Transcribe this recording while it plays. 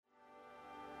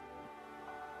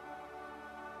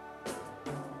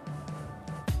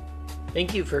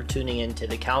Thank you for tuning in to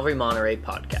the Calvary Monterey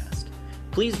podcast.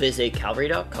 Please visit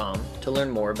calvary.com to learn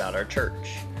more about our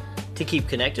church. To keep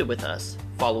connected with us,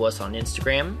 follow us on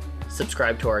Instagram,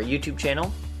 subscribe to our YouTube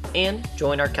channel, and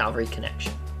join our Calvary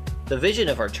Connection. The vision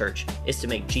of our church is to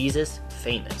make Jesus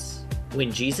famous.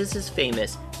 When Jesus is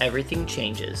famous, everything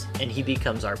changes, and he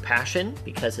becomes our passion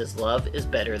because his love is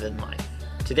better than life.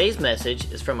 Today's message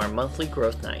is from our monthly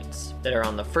growth nights that are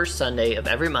on the first Sunday of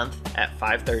every month at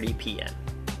 5:30 p.m.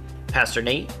 Pastor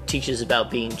Nate teaches about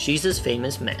being Jesus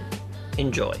famous men.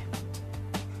 Enjoy.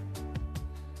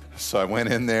 So I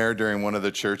went in there during one of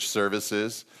the church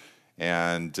services,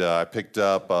 and I picked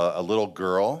up a little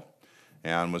girl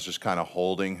and was just kind of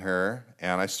holding her.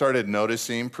 And I started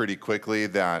noticing pretty quickly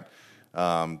that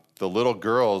the little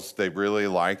girls, they really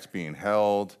liked being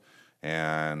held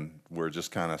and were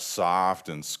just kind of soft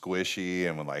and squishy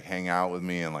and would like hang out with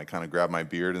me and like kind of grab my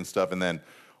beard and stuff. And then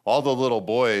all the little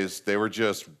boys, they were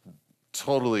just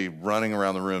totally running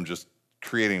around the room, just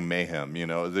creating mayhem. You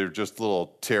know, they're just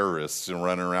little terrorists and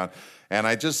running around. And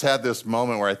I just had this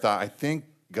moment where I thought, I think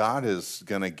God is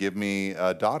going to give me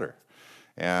a daughter.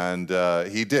 And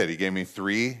he did. He gave me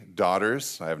 3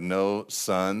 daughters. I have no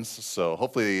sons. So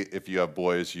hopefully if you have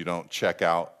boys, you don't check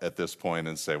out at this point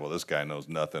and say, well, this guy knows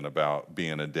nothing about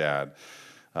being a dad.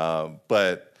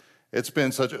 But it's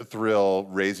been such a thrill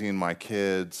raising my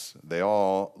kids. They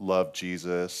all love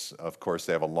Jesus. Of course,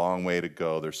 they have a long way to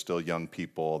go. They're still young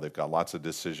people. They've got lots of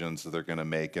decisions that they're going to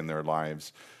make in their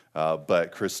lives.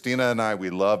 But Christina and I, we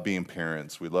love being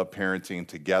parents. We love parenting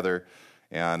together.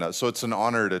 And so it's an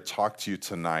honor to talk to you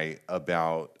tonight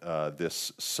about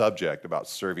this subject, about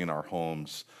serving our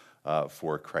homes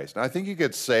for Christ. And I think you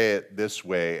could say it this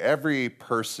way: every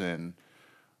person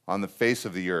on the face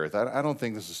of the earth, I don't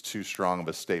think this is too strong of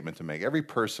a statement to make, every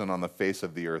person on the face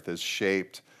of the earth is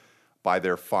shaped by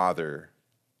their father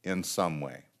in some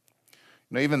way.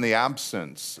 You know, even the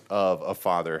absence of a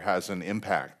father has an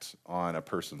impact on a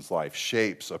person's life,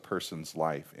 shapes a person's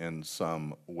life in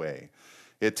some way.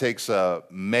 It takes a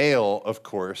male, of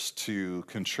course, to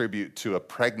contribute to a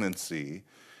pregnancy,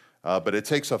 but it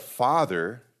takes a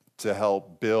father to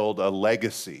help build a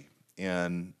legacy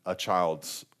in a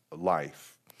child's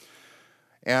life.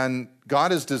 And God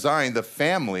has designed the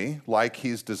family like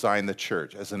he's designed the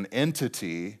church, as an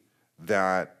entity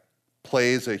that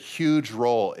plays a huge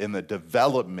role in the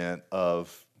development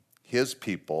of his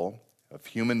people, of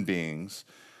human beings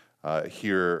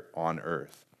here on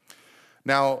earth.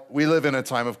 Now, we live in a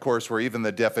time, of course, where even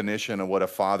the definition of what a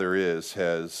father is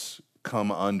has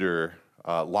come under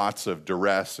lots of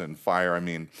duress and fire. I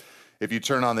mean, if you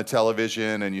turn on the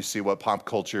television and you see what pop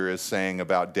culture is saying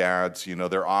about dads, you know,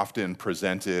 they're often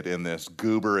presented in this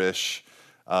gooberish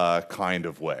kind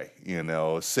of way. You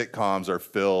know, sitcoms are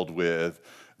filled with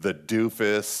the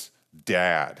doofus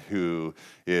dad who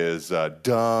is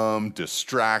dumb,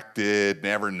 distracted,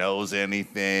 never knows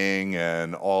anything,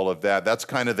 and all of that. That's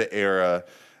kind of the era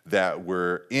that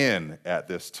we're in at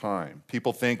this time.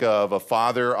 People think of a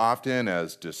father often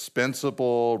as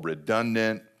dispensable,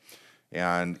 redundant,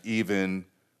 and even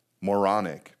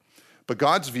moronic. But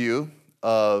God's view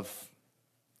of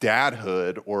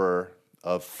dadhood or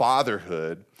of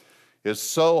fatherhood is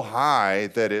so high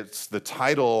that it's the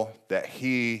title that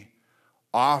he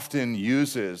often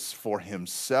uses for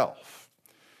himself.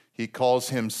 He calls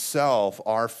himself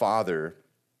our Father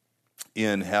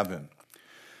in heaven.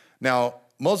 Now,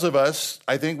 most of us,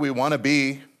 I think we want to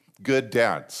be good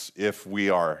dads if we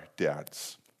are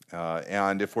dads.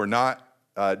 And if we're not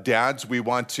dads, we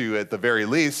want to, at the very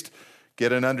least,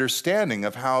 get an understanding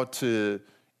of how to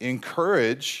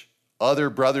encourage other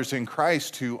brothers in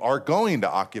Christ who are going to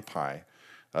occupy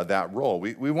that role.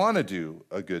 We want to do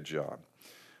a good job.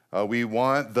 We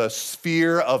want the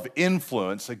sphere of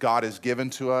influence that God has given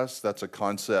to us. That's a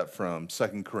concept from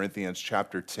 2 Corinthians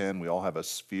chapter 10. We all have a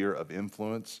sphere of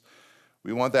influence.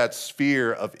 We want that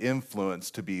sphere of influence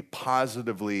to be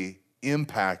positively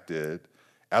impacted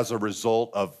as a result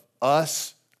of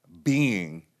us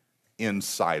being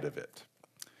inside of it.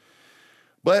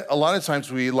 But a lot of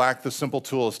times we lack the simple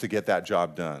tools to get that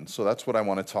job done. So that's what I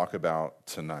want to talk about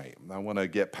tonight. I want to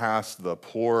get past the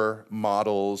poor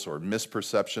models or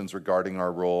misperceptions regarding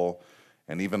our role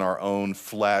and even our own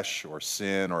flesh or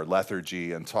sin or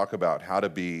lethargy, and talk about how to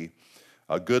be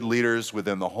good leaders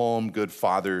within the home, good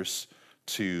fathers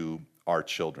to our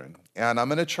children. And I'm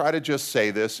going to try to just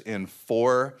say this in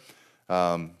 4,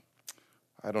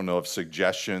 I don't know if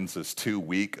suggestions is too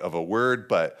weak of a word,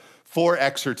 but 4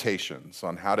 exhortations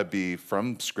on how to be,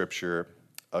 from Scripture,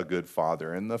 a good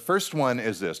father. And the first one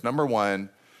is this. Number 1,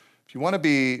 if you want to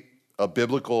be a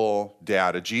biblical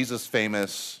dad, a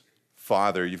Jesus-famous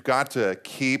father, you've got to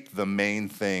keep the main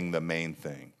thing the main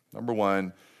thing. Number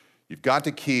one, you've got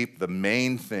to keep the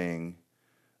main thing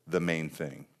the main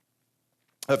thing.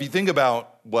 If you think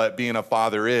about what being a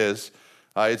father is,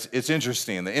 it's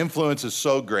interesting. The influence is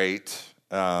so great.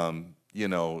 I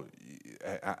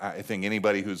think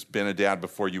anybody who's been a dad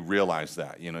before, you realize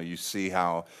that. You see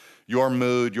how your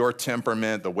mood, your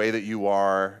temperament, the way that you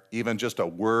are, even just a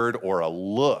word or a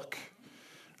look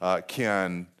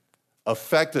can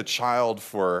affect a child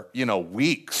for,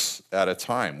 weeks at a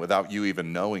time without you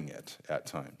even knowing it at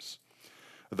times.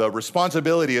 The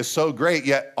responsibility is so great,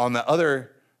 yet on the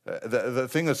other, the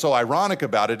thing that's so ironic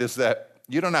about it is that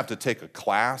you don't have to take a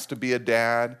class to be a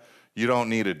dad. You don't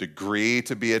need a degree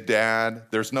to be a dad.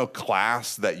 There's no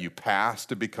class that you pass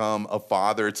to become a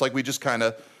father. It's like we just kind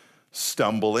of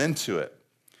stumble into it.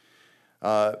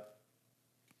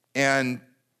 And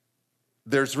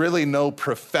there's really no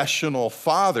professional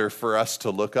father for us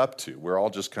to look up to. We're all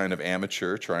just kind of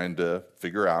amateur trying to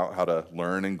figure out how to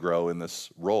learn and grow in this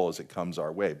role as it comes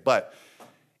our way. But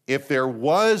if there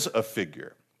was a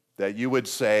figure that you would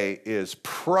say is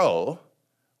pro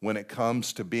when it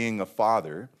comes to being a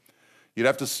father, you'd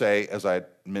have to say, as I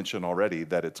mentioned already,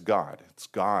 that it's God. It's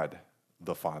God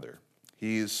the Father.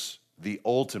 He's the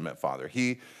ultimate Father.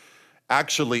 He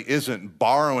actually isn't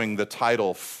borrowing the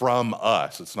title from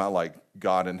us. It's not like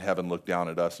God in heaven looked down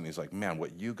at us and he's like, man,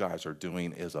 what you guys are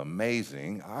doing is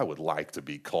amazing. I would like to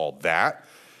be called that.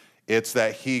 It's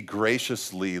that he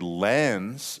graciously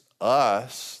lends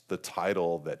us the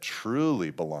title that truly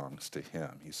belongs to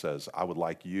him. He says, I would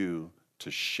like you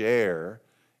to share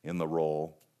in the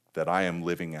role that I am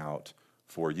living out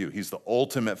for you. He's the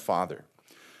ultimate Father.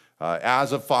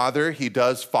 As a father, he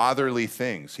does fatherly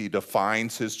things. He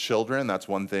defines his children. That's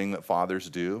one thing that fathers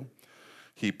do.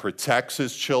 He protects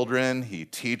his children. He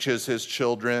teaches his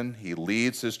children. He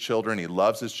leads his children. He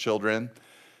loves his children.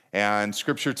 And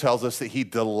Scripture tells us that he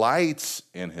delights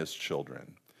in his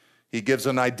children. He gives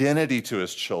an identity to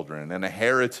his children and a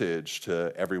heritage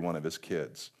to every one of his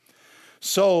kids.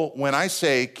 So when I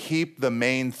say keep the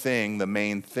main thing,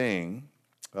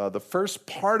 the first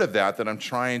part of that I'm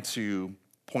trying to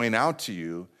point out to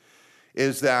you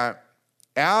is that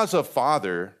as a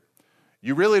father,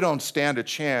 you really don't stand a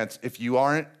chance if you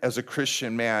aren't, as a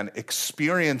Christian man,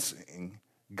 experiencing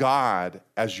God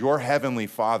as your heavenly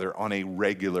Father on a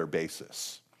regular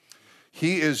basis.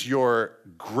 He is your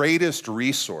greatest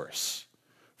resource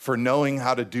for knowing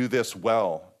how to do this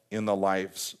well in the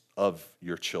lives of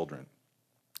your children.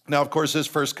 Now, of course, this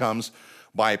first comes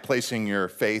by placing your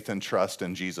faith and trust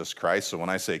in Jesus Christ. So when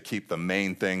I say keep the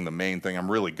main thing, I'm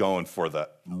really going for the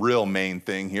real main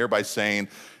thing here by saying,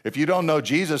 if you don't know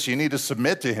Jesus, you need to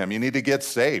submit to him. You need to get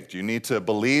saved. You need to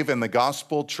believe in the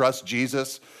gospel, trust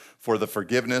Jesus for the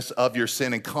forgiveness of your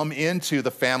sin, and come into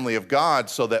the family of God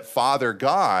so that Father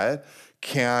God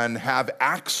can have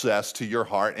access to your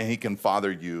heart and he can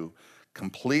father you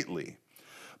completely.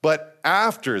 But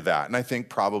after that, and I think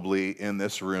probably in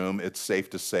this room, it's safe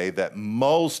to say that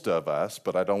most of us,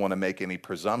 but I don't want to make any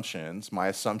presumptions, my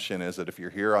assumption is that if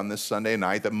you're here on this Sunday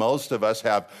night, that most of us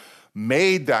have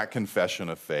made that confession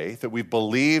of faith, that we've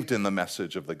believed in the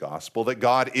message of the gospel, that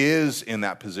God is in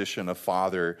that position of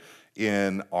Father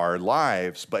in our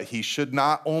lives, but he should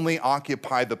not only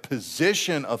occupy the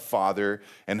position of Father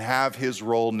and have his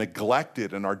role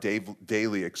neglected in our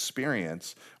daily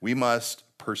experience. We must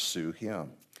pursue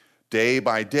him. Day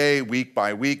by day, week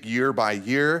by week, year by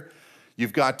year,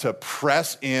 you've got to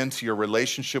press into your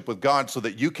relationship with God so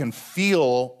that you can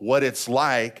feel what it's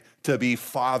like to be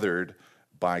fathered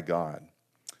by God.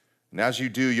 And as you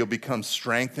do, you'll become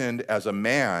strengthened as a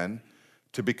man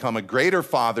to become a greater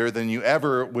father than you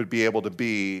ever would be able to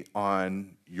be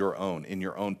on your own, in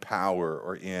your own power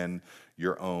or in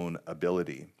your own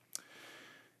ability.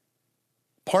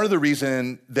 Part of the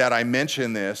reason that I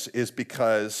mention this is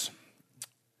because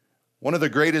one of the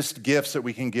greatest gifts that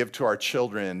we can give to our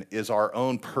children is our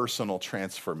own personal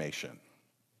transformation.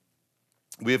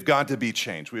 We've got to be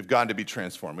changed. We've got to be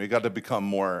transformed. We've got to become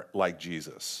more like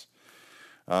Jesus.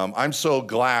 I'm so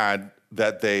glad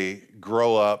that they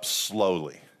grow up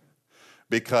slowly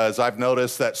because I've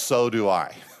noticed that so do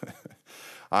I.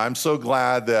 I'm so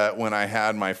glad that when I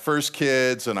had my first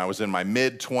kids and I was in my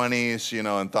mid-20s,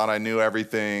 and thought I knew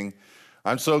everything,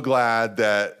 I'm so glad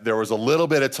that there was a little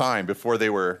bit of time before they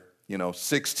were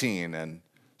 16 and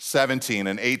 17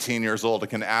 and 18 years old, that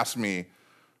can ask me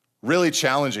really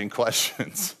challenging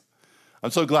questions. I'm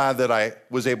so glad that I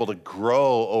was able to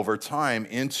grow over time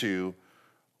into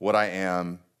what I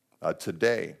am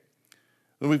today.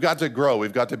 And we've got to grow.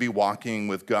 We've got to be walking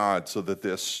with God so that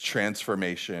this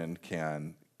transformation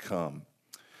can come.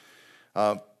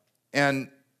 And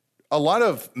a lot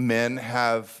of men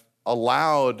have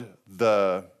allowed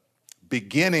the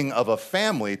beginning of a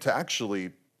family to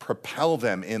actually propel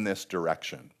them in this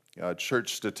direction.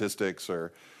 Church statistics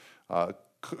are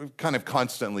kind of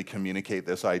constantly communicate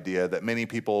this idea that many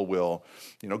people will,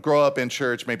 grow up in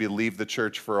church, maybe leave the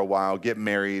church for a while, get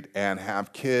married, and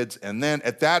have kids, and then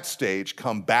at that stage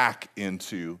come back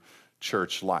into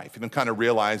church life. Kind of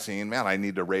realizing, man, I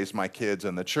need to raise my kids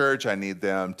in the church. I need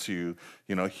them to,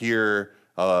 hear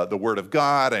the Word of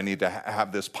God. I need to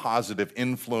have this positive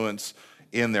influence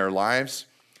in their lives.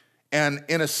 And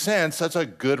in a sense, that's a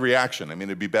good reaction.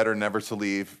 It'd be better never to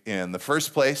leave in the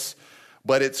first place.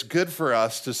 But it's good for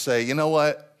us to say, you know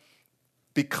what?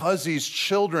 Because these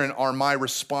children are my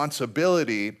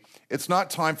responsibility, it's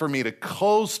not time for me to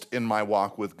coast in my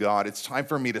walk with God. It's time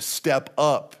for me to step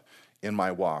up in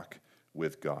my walk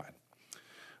with God.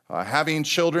 Having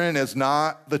children is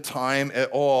not the time at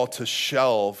all to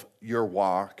shelve your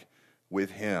walk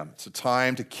with Him. It's a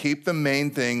time to keep the main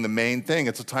thing the main thing.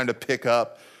 It's a time to pick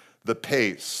up the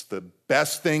pace. The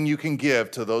best thing you can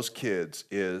give to those kids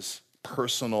is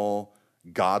personal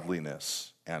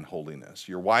godliness and holiness.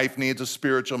 Your wife needs a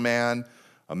spiritual man,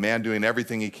 a man doing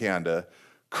everything he can to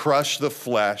crush the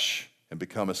flesh and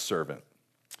become a servant.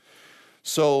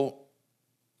 So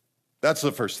that's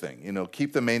the first thing,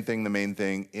 keep the main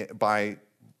thing by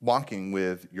walking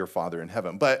with your Father in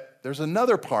heaven. But there's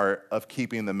another part of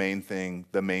keeping the main thing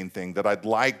that I'd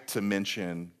like to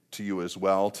mention to you as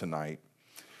well tonight.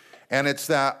 And it's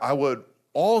that I would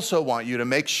also want you to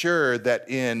make sure that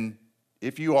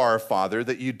if you are a father,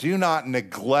 that you do not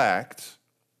neglect,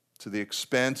 to the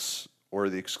expense or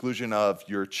the exclusion of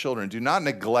your children, do not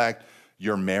neglect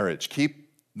your marriage. Keep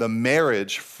the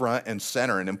marriage front and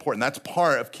center and important. That's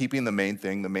part of keeping the main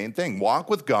thing. Walk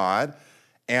with God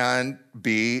and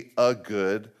be a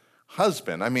good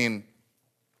husband.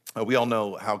 We all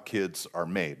know how kids are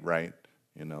made, right?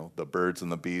 The birds and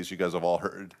the bees. You guys have all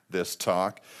heard this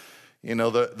talk.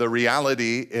 The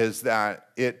reality is that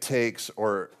it takes,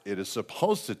 or it is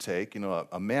supposed to take,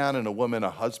 a man and a woman,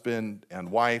 a husband and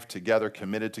wife together,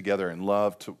 committed together in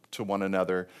love to one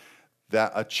another,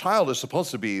 that a child is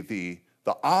supposed to be the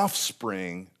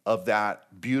offspring of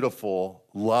that beautiful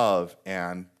love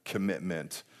and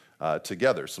commitment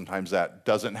together. Sometimes that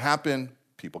doesn't happen.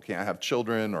 People can't have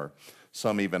children, or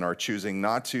some even are choosing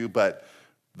not to. But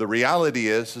the reality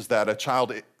is that a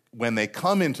child, when they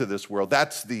come into this world,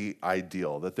 that's the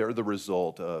ideal, that they're the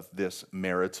result of this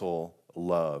marital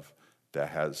love that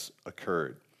has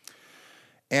occurred.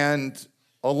 And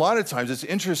a lot of times, it's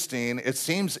interesting, it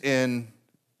seems in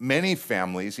many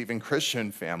families, even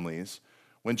Christian families,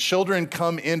 when children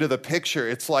come into the picture,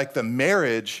 it's like the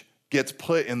marriage gets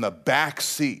put in the back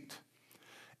seat,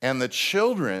 and the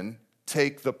children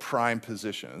take the prime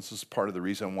position. This is part of the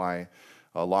reason why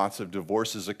lots of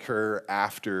divorces occur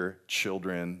after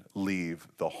children leave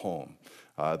the home.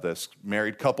 This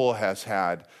married couple has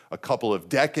had a couple of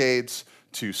decades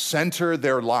to center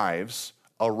their lives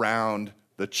around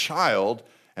the child,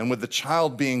 and with the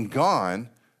child being gone,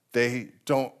 they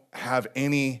don't have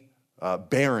any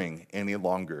bearing any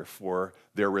longer for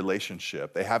their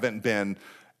relationship. They haven't been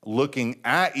looking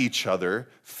at each other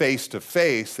face to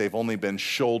face. They've only been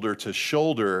shoulder to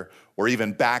shoulder, or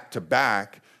even back to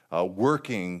back,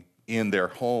 working in their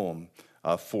home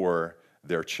for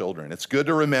their children. It's good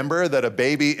to remember that a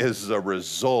baby is a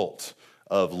result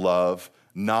of love,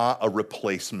 not a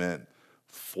replacement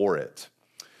for it.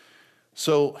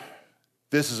 So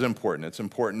this is important. It's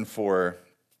important for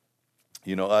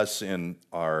us in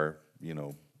our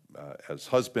as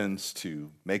husbands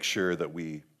to make sure that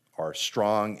we are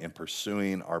strong in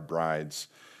pursuing our brides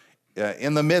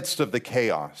in the midst of the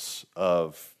chaos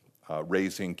of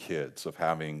raising kids, of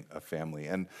having a family.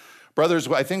 And brothers,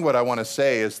 I think what I want to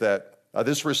say is that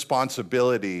this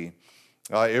responsibility,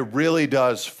 it really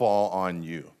does fall on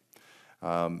you.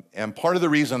 And part of the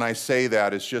reason I say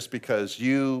that is just because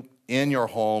you, in your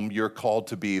home, you're called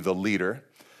to be the leader.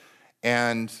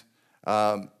 And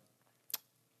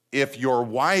if your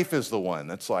wife is the one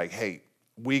that's like, hey,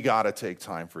 we got to take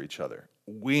time for each other.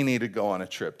 We need to go on a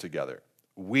trip together.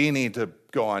 We need to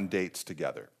go on dates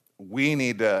together. We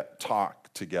need to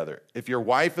talk together. If your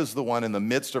wife is the one in the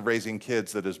midst of raising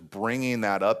kids that is bringing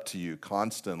that up to you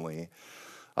constantly,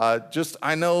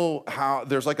 I know how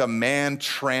there's like a man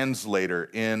translator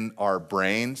in our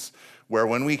brains where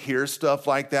when we hear stuff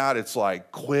like that, it's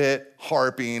like, quit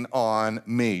harping on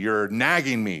me. You're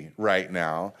nagging me right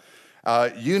now.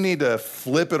 You need to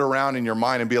flip it around in your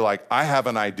mind and be like, I have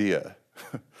an idea.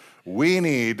 We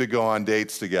need to go on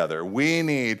dates together. We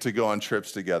need to go on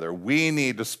trips together. We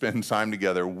need to spend time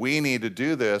together. We need to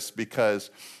do this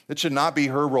because it should not be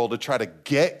her role to try to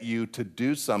get you to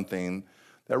do something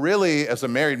that really, as a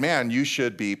married man, you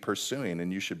should be pursuing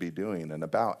and you should be doing and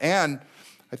about. And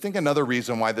I think another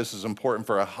reason why this is important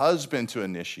for a husband to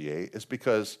initiate is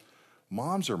because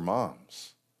moms are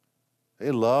moms.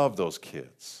 They love those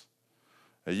kids.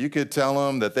 You could tell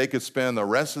them that they could spend the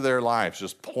rest of their lives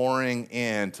just pouring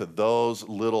into those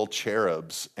little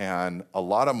cherubs. And a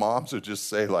lot of moms would just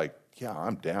say like, yeah,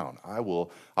 I'm down. I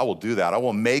will do that. I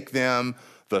will make them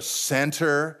the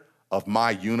center of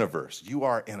my universe. You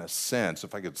are, in a sense,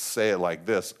 if I could say it like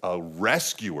this, a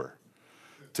rescuer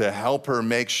to help her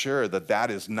make sure that that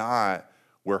is not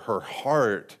where her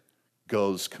heart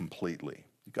goes completely.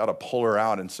 You got to pull her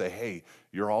out and say, hey,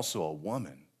 you're also a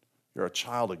woman. You're a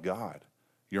child of God.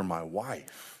 You're my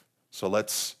wife. So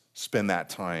let's spend that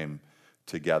time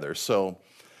together. So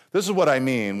this is what I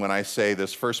mean when I say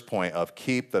this first point of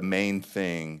keep the main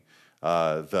thing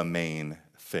the main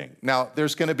thing. Now,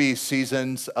 there's going to be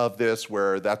seasons of this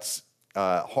where that's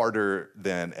harder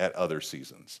than at other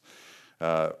seasons.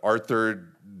 Our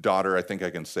third daughter, I think I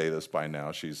can say this by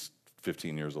now, she's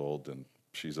 15 years old and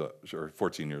or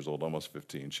 14 years old, almost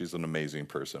 15. She's an amazing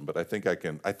person, but I think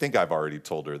I've already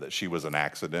told her that she was an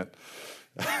accident.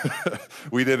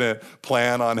 We didn't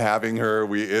plan on having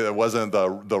her. It wasn't the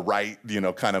right,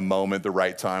 kind of moment, the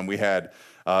right time. We had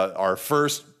our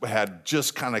first had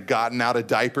just kind of gotten out of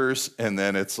diapers, and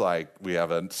then it's like we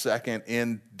have a second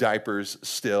in diapers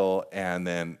still, and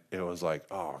then it was like,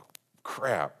 oh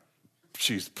crap,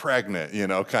 she's pregnant,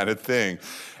 kind of thing.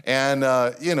 And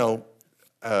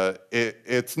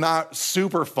it's not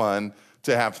super fun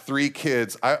to have 3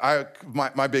 kids.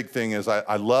 My big thing is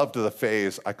I loved the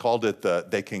phase. I called it the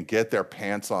they can get their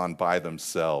pants on by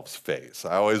themselves phase.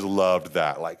 I always loved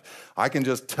that. Like, I can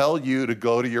just tell you to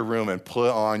go to your room and put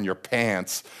on your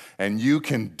pants, and you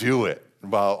can do it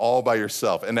all by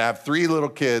yourself. And to have 3 little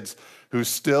kids who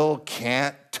still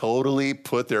can't totally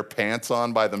put their pants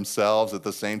on by themselves at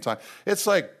the same time, it's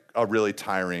like a really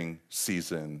tiring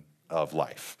season of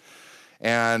life.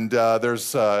 And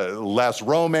there's less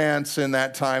romance in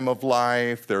that time of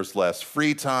life. There's less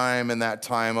free time in that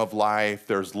time of life.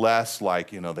 There's less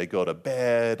they go to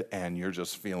bed and you're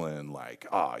just feeling like,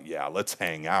 oh yeah, let's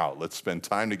hang out. Let's spend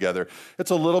time together. It's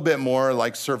a little bit more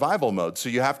like survival mode. So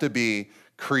you have to be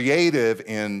creative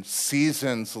in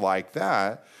seasons like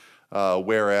that.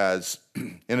 Whereas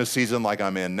in a season like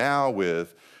I'm in now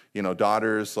with,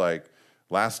 daughters, like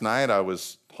last night I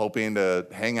was hoping to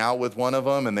hang out with one of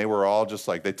them, and they were all just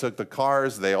like, they took the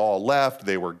cars, they all left,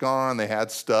 they were gone, they had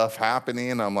stuff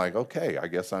happening, and I'm like, okay, I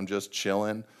guess I'm just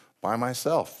chilling by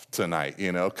myself tonight,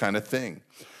 kind of thing.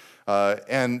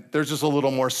 And there's just a little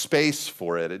more space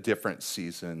for it at different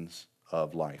seasons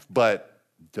of life. But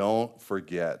don't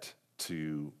forget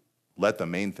to let the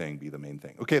main thing be the main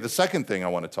thing. Okay, the second thing I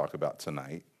want to talk about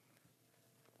tonight,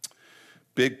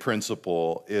 big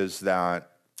principle, is that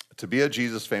to be a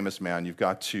Jesus famous man, you've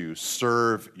got to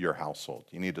serve your household.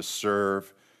 You need to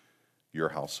serve your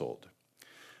household.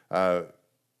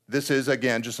 This is,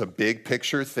 again, just a big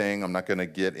picture thing. I'm not going to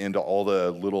get into all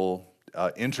the little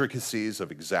intricacies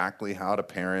of exactly how to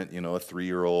parent, a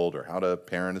 3-year-old or how to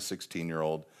parent a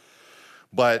 16-year-old.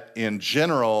 But in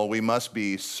general, we must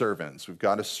be servants. We've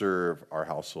got to serve our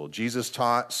household. Jesus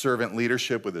taught servant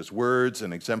leadership with his words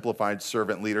and exemplified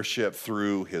servant leadership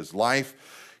through his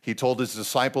life. He told his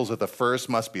disciples that the first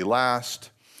must be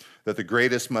last, that the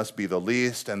greatest must be the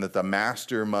least, and that the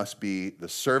master must be the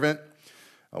servant.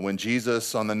 When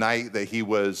Jesus, on the night that he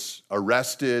was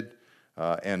arrested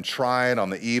and tried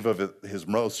on the eve of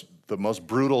the most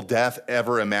brutal death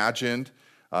ever imagined,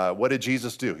 what did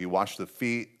Jesus do? He washed the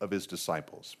feet of his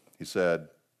disciples. He said,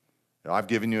 I've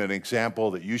given you an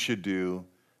example that you should do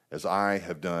as I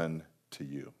have done to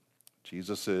you.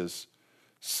 Jesus'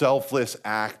 selfless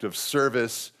act of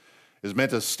service is meant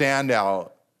to stand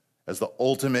out as the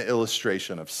ultimate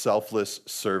illustration of selfless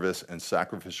service and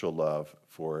sacrificial love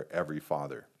for every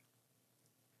father.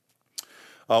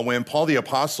 When Paul the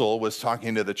Apostle was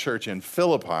talking to the church in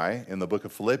Philippi in the book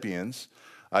of Philippians,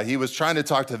 he was trying to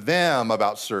talk to them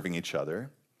about serving each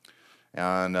other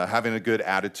and having a good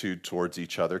attitude towards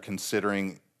each other,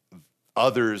 considering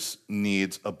others'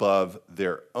 needs above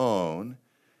their own.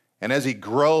 And as he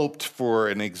groped for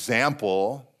an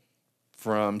example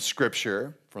from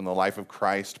Scripture, from the life of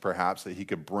Christ perhaps, that he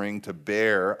could bring to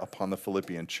bear upon the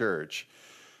Philippian church,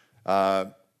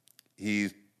 he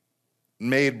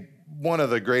made one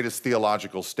of the greatest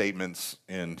theological statements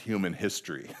in human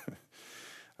history.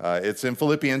 It's in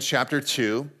Philippians chapter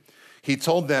 2. He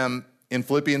told them, in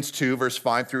Philippians 2, verse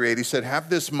 5 through 8, he said, "Have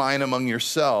this mind among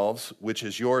yourselves, which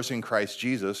is yours in Christ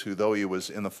Jesus, who, though he was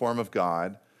in the form of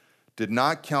God, did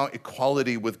not count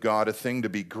equality with God a thing to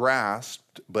be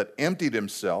grasped, but emptied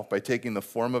himself by taking the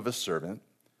form of a servant,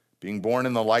 being born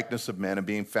in the likeness of men and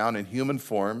being found in human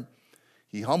form.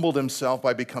 He humbled himself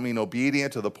by becoming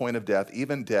obedient to the point of death,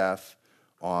 even death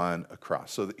on a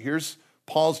cross." So here's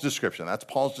Paul's description. That's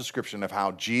Paul's description of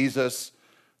how Jesus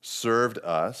served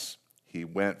us. He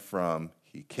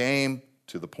came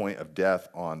to the point of death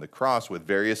on the cross with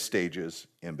various stages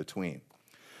in between.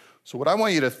 So what I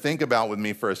want you to think about with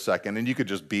me for a second, and you could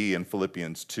just be in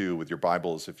Philippians 2 with your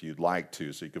Bibles if you'd like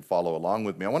to, so you could follow along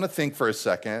with me. I want to think for a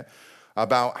second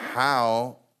about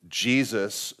how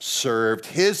Jesus served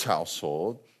his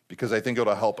household, because I think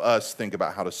it'll help us think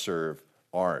about how to serve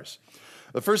ours.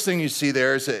 The first thing you see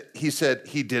there is that he said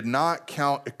he did not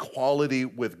count equality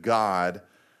with God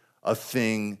a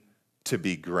thing to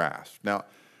be grasped. Now,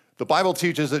 the Bible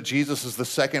teaches that Jesus is the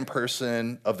second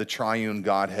person of the triune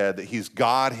Godhead, that he's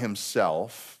God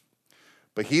himself,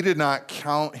 but he did not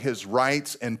count his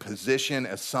rights and position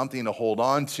as something to hold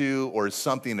on to or as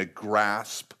something to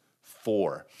grasp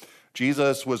for.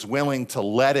 Jesus was willing to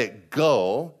let it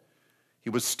go. He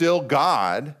was still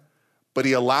God, but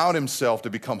he allowed himself to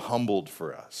become humbled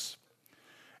for us.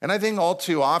 And I think all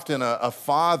too often a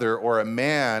father or a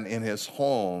man in his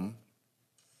home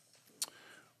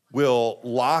will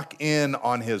lock in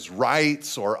on his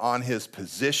rights or on his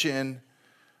position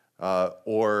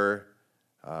or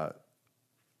on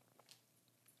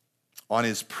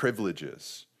his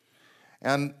privileges.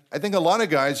 And I think a lot of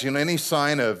guys, any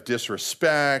sign of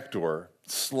disrespect or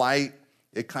slight,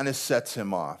 it kind of sets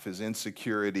him off. His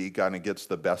insecurity kind of gets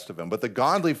the best of him. But the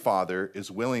godly father is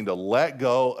willing to let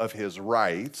go of his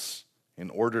rights in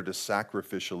order to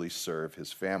sacrificially serve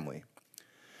his family.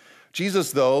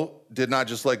 Jesus, though, did not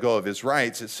just let go of his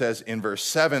rights. It says in verse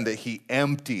 7 that he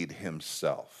emptied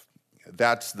himself.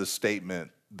 That's the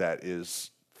statement that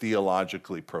is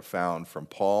theologically profound from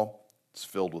Paul. It's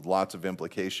filled with lots of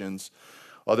implications.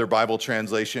 Other Bible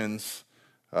translations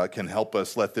can help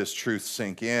us let this truth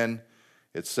sink in.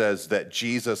 It says that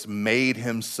Jesus made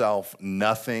himself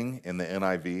nothing in the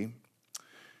NIV.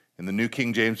 In the New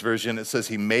King James Version, it says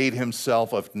he made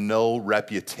himself of no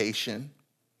reputation.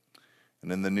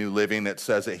 And in the New Living, it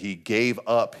says that he gave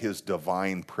up his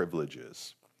divine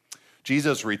privileges.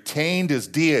 Jesus retained his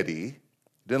deity,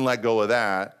 didn't let go of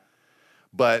that,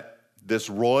 but this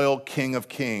royal King of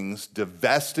Kings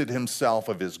divested himself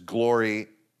of his glory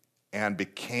and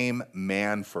became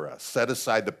man for us, set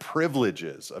aside the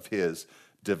privileges of his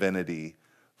divinity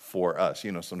for us.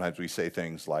 Sometimes we say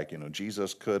things like,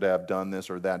 Jesus could have done this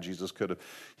or that. Jesus could have.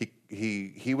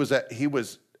 He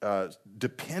was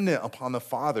dependent upon the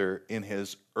Father in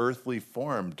his earthly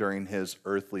form during his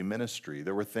earthly ministry.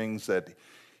 There were things that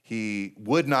he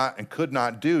would not and could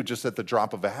not do just at the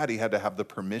drop of a hat. He had to have the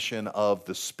permission of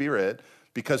the Spirit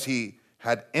because he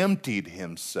had emptied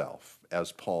himself,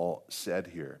 as Paul said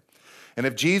here. And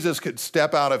if Jesus could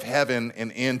step out of heaven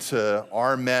and into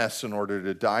our mess in order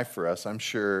to die for us, I'm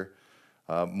sure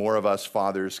more of us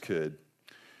fathers could,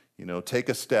 take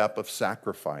a step of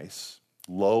sacrifice,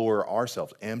 lower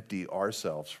ourselves, empty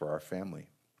ourselves for our family.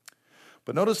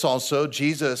 But notice also,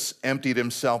 Jesus emptied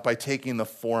himself by taking the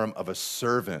form of a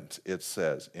servant, it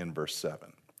says in verse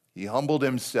 7. He humbled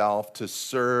himself to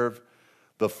serve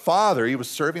the Father. He was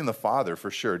serving the Father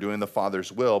for sure, doing the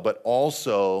Father's will, but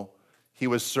also he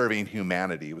was serving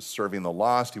humanity. He was serving the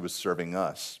lost. He was serving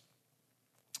us.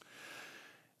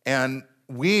 And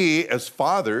we, as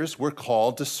fathers, we're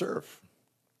called to serve.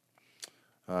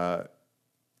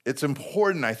 It's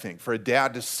important, I think, for a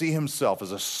dad to see himself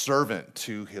as a servant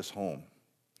to his home.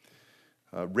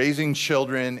 Raising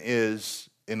children is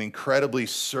an incredibly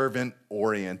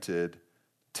servant-oriented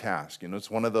task.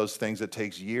 It's one of those things that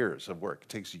takes years of work. It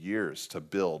takes years to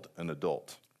build an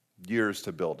adult, years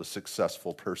to build a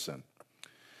successful person.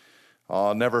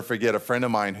 I'll never forget a friend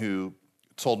of mine who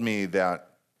told me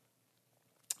that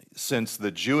since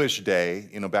the Jewish day,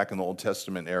 back in the Old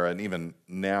Testament era, and even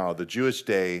now, the Jewish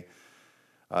day,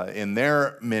 in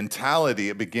their mentality,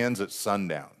 it begins at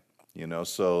sundown.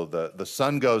 So the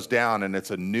sun goes down and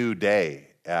it's a new day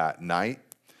at night.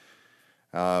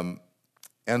 And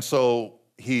so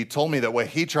he told me that what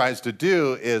he tries to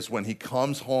do is when he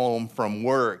comes home from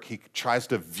work, he tries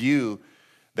to view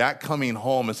that coming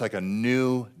home as like a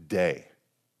new day.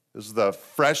 This is the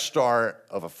fresh start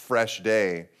of a fresh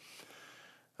day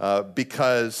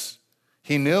because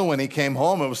he knew when he came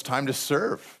home it was time to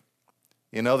serve.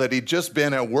 That he'd just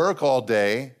been at work all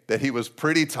day, that he was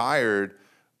pretty tired,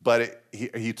 But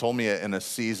he told me in a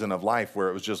season of life where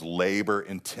it was just labor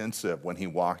intensive when he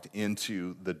walked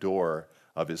into the door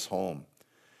of his home.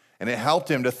 And it helped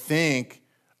him to think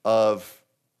of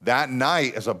that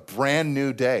night as a brand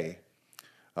new day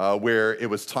where it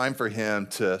was time for him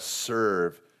to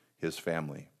serve his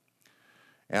family.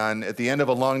 And at the end of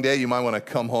a long day, you might want to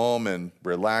come home and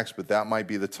relax, but that might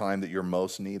be the time that you're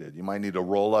most needed. You might need to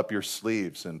roll up your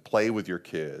sleeves and play with your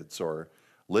kids, or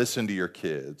listen to your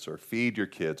kids, or feed your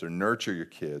kids, or nurture your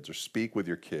kids, or speak with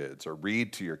your kids, or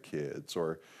read to your kids,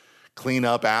 or clean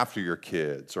up after your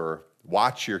kids, or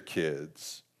watch your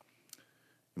kids.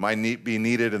 You might be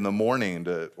needed in the morning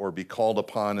or be called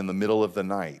upon in the middle of the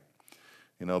night.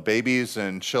 You know, babies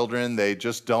and children, they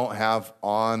just don't have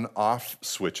on-off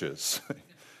switches.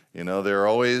 You know, they're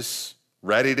always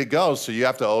ready to go, so you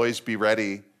have to always be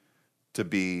ready to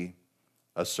be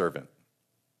a servant.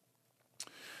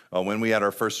 When we had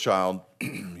our first child,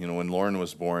 when Lauren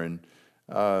was born,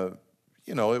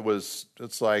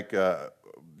 it's like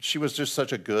she was just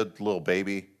such a good little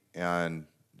baby, and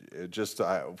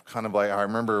I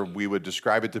remember we would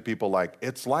describe it to people like,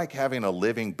 it's like having a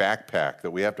living backpack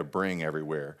that we have to bring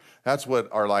everywhere. That's what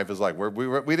our life is like.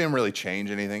 We didn't really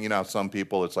change anything. You know, some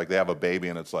people, it's like they have a baby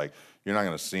and it's like, you're not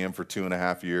going to see them for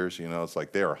 2.5 years. You know, it's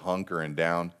like they are hunkering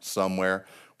down somewhere.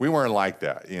 We weren't like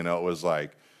that. You know, it was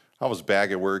like, I was back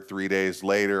at work 3 days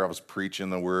later. I was preaching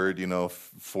the word,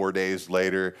 4 days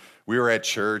later. We were at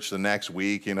church the next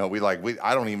week.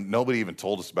 Nobody even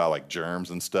told us about like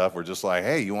germs and stuff. We're just like,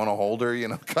 hey, you want to hold her,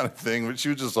 kind of thing. But she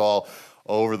was just all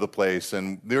over the place.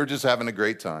 And they were just having a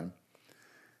great time.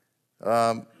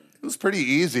 It was pretty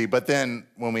easy. But then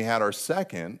when we had our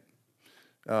second,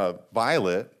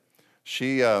 Violet,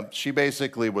 she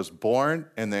basically was born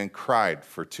and then cried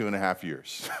for 2.5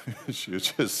 years. She was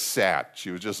just sad.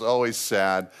 She was just always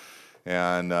sad.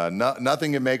 And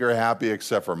nothing could make her happy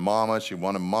except for mama. She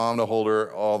wanted mom to hold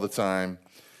her all the time.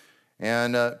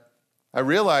 And I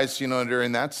realized,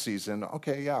 during that season,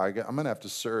 okay, yeah, I'm going to have to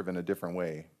serve in a different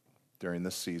way during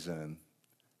this season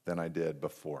than I did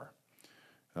before.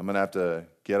 I'm going to have to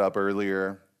get up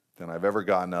earlier than I've ever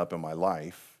gotten up in my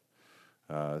life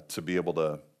to be able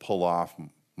to pull off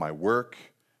my work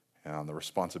and the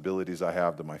responsibilities I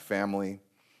have to my family.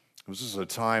 It was just a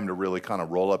time to really kind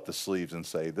of roll up the sleeves and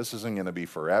say, this isn't going to be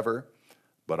forever,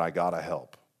 but I got to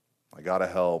help. I got to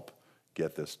help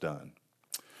get this done.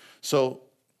 So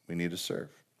we need to serve.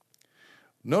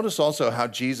 Notice also how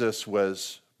Jesus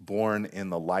was born in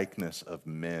the likeness of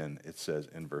men, it says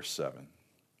in verse 7.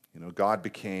 God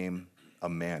became a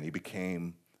man. He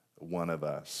became one of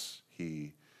us.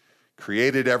 He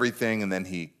created everything, and then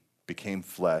he became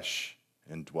flesh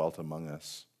and dwelt among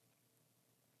us.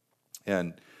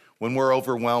 And when we're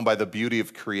overwhelmed by the beauty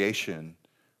of creation,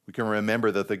 we can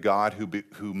remember that the God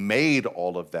who made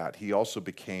all of that, he also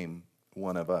became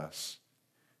one of us.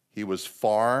 He was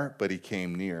far, but he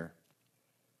came near.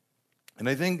 And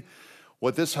I think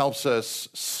what this helps us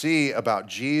see about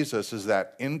Jesus is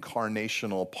that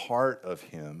incarnational part of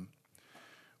him,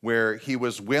 where he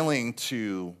was willing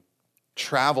to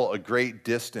travel a great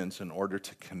distance in order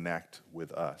to connect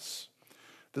with us.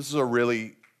 This is a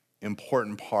really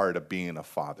important part of being a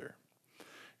father.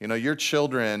 Your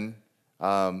children,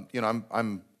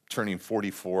 I'm turning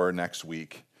 44 next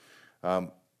week. A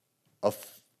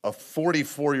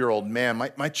 44-year-old man,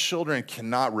 my children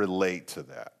cannot relate to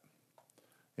that.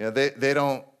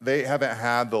 They haven't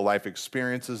had the life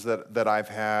experiences that I've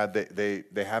had. They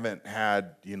haven't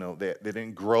had, they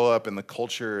didn't grow up in the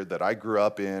culture that I grew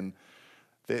up in.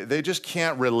 They just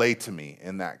can't relate to me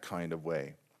in that kind of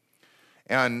way.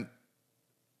 And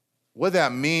what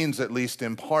that means, at least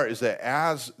in part, is that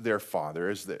as their father,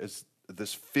 as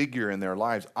this figure in their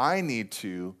lives, I need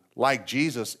to, like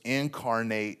Jesus,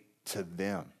 incarnate to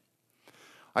them.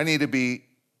 I need to be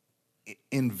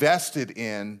invested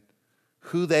in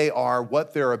who they are,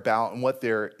 what they're about, and what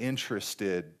they're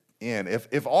interested in.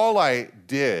 If all I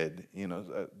did,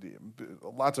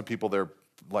 lots of people, their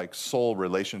like sole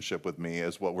relationship with me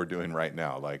is what we're doing right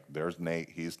now. Like, there's Nate,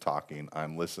 he's talking,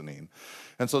 I'm listening.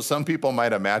 And so some people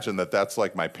might imagine that that's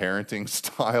like my parenting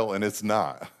style, and it's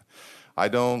not. I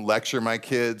don't lecture my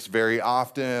kids very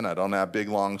often. I don't have big,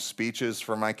 long speeches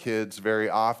for my kids very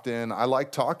often. I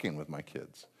like talking with my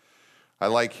kids. I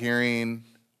like hearing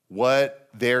what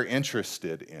they're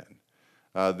interested in.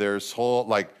 I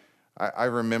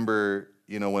remember,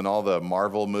 when all the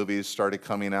Marvel movies started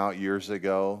coming out years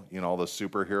ago, all the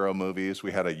superhero movies, we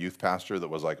had a youth pastor that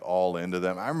was like all into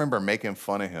them. I remember making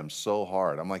fun of him so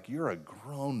hard. I'm like, you're a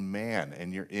grown man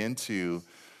and you're into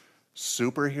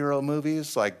superhero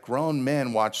movies? Like, grown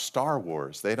men watch Star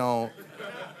Wars. They don't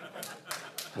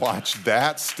watch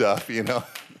that stuff,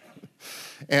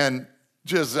 And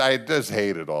I just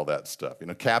hated all that stuff.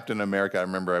 Captain America, I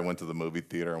remember I went to the movie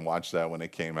theater and watched that when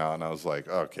it came out, and I was like,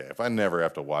 okay, if I never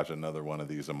have to watch another one of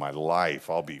these in my life,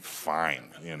 I'll be fine,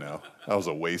 That was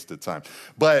a waste of time.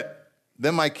 But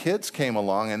then my kids came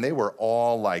along, and they were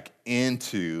all like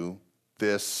into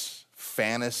this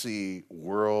fantasy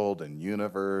world and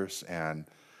universe, and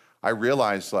I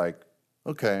realized like,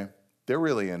 okay, they're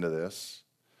really into this.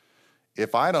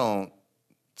 If I don't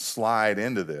slide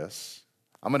into this,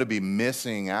 I'm going to be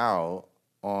missing out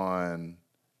on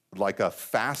like a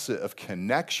facet of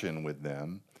connection with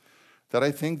them that I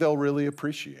think they'll really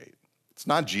appreciate. It's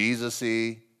not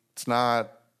Jesus-y. It's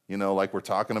not, like we're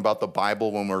talking about the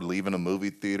Bible when we're leaving a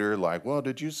movie theater, like, well,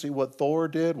 did you see what Thor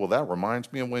did? Well, that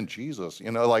reminds me of when Jesus,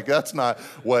 like that's not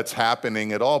what's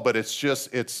happening at all, but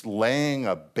it's laying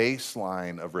a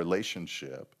baseline of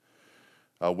relationship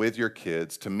with your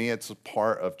kids. To me, it's a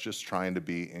part of just trying to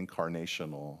be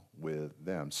incarnational with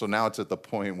them. So now it's at the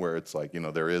point where it's like,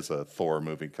 there is a Thor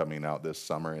movie coming out this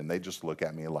summer, and they just look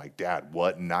at me like, Dad,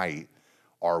 what night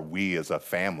are we as a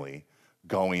family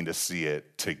going to see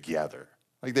it together?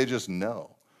 Like they just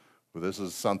know. Well, this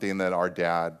is something that our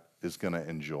dad is going to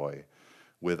enjoy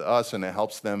with us, and it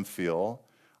helps them feel,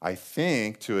 I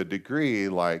think, to a degree,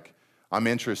 like I'm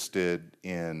interested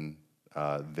in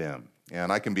them.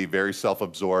 And I can be very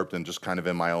self-absorbed and just kind of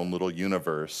in my own little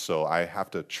universe. So I have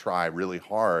to try really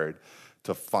hard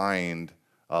to find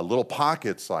little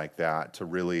pockets like that to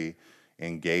really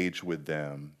engage with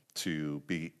them, to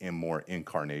be more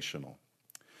incarnational.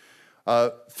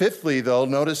 Fifthly, though,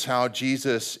 notice how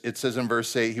Jesus, it says in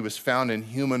verse 8, he was found in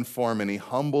human form and he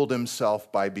humbled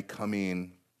himself by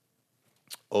becoming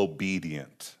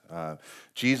obedient.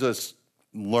 Jesus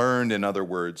learned, in other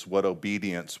words, what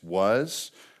obedience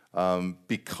was.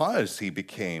 Because he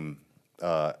became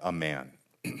a man.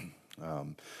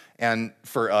 And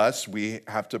for us, we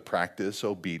have to practice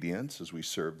obedience as we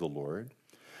serve the Lord.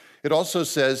 It also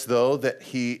says, though, that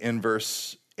he, in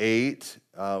verse 8,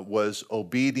 was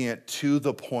obedient to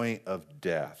the point of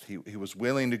death. He was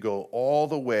willing to go all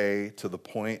the way to the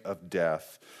point of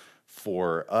death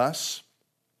for us.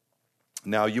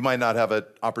 Now, you might not have an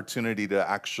opportunity to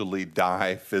actually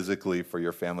die physically for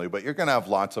your family, but you're going to have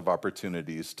lots of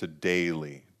opportunities to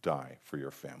daily die for your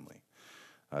family,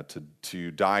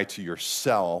 to die to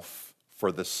yourself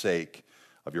for the sake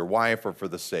of your wife or for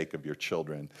the sake of your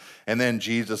children. And then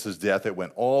Jesus' death, it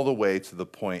went all the way to the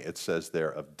point, it says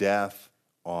there, of death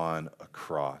on a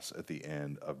cross at the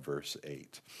end of verse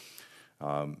 8.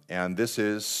 And this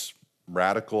is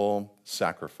radical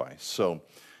sacrifice. So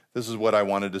this is what I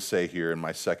wanted to say here in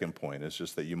my second point. It's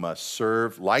just that you must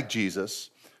serve, like Jesus,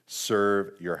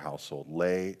 serve your household.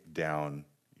 Lay down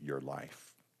your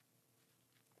life.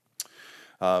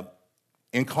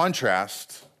 In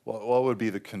contrast, what would be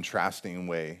the contrasting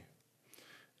way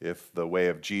if the way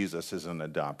of Jesus isn't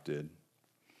adopted?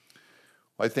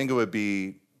 Well, I think it would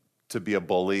be to be a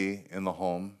bully in the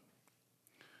home,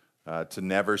 to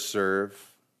never serve,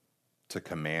 to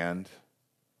command,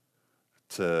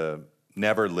 to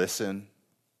never listen,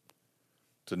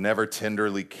 to never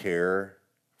tenderly care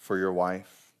for your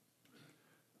wife,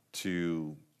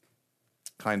 to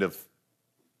kind of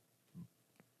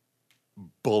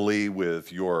bully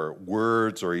with your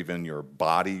words or even your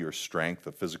body, your strength,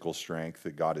 the physical strength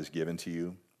that God has given to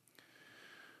you.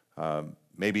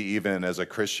 Maybe even as a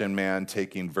Christian man,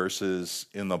 taking verses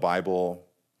in the Bible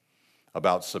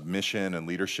about submission and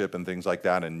leadership and things like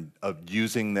that, and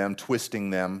using them, twisting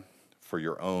them for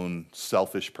your own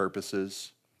selfish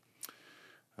purposes.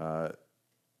 This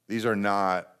is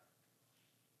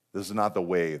not the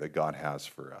way that God has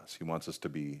for us. He wants us to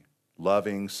be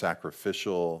loving,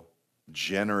 sacrificial,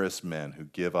 generous men who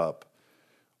give up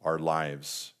our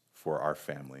lives for our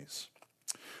families.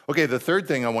 Okay, the third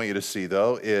thing I want you to see,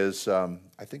 though, is I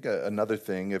think another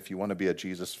thing, if you want to be a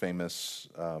Jesus famous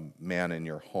man in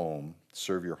your home,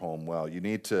 serve your home well, you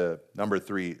need to, number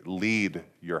 3, lead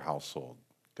your household.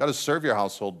 Got to serve your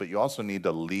household, but you also need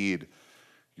to lead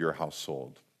your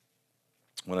household.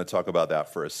 I want to talk about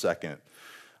that for a second.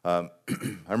 I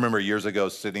remember years ago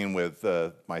sitting with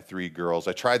my 3 girls.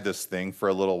 I tried this thing for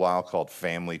a little while called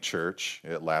Family Church.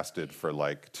 It lasted for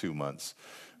like 2 months.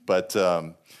 But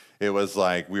it was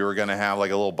like we were going to have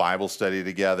like a little Bible study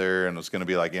together, and it was going to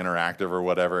be like interactive or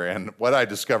whatever. And what I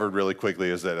discovered really quickly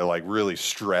is that it like really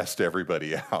stressed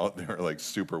everybody out. They were like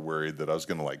super worried that I was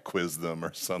going to like quiz them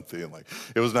or something. Like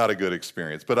it was not a good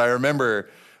experience. But I remember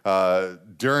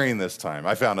during this time,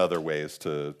 I found other ways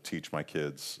to teach my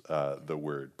kids the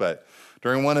word. But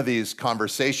during one of these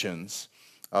conversations,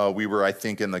 We were, I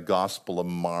think, in the Gospel of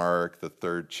Mark, the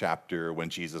 3rd chapter, when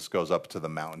Jesus goes up to the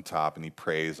mountaintop and he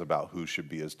prays about who should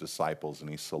be his disciples, and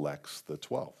he selects the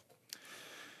 12.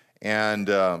 And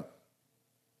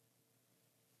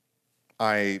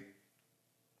I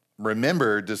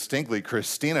remember distinctly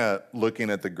Christina looking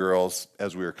at the girls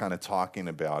as we were kind of talking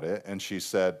about it, and she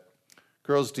said,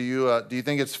 "Girls, do you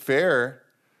think it's fair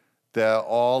that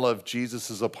all of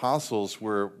Jesus' apostles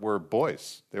were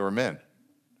boys? They were men.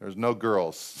 There's no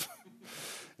girls."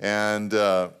 And,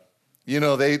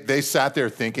 they sat there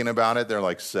thinking about it. They're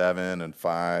like 7 and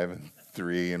 5 and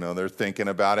 3, they're thinking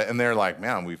about it. And they're like,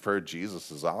 "Man, we've heard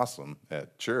Jesus is awesome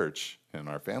at church. And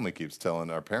our parents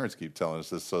keep telling us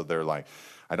this." So they're like,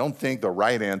 "I don't think the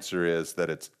right answer is that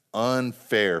it's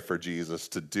unfair for Jesus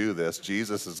to do this.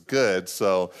 Jesus is good."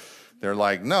 So they're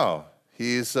like, "No,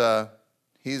 he's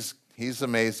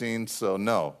amazing. So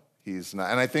no, he's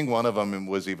not." And I think one of them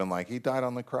was even like, "He died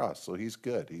on the cross, so he's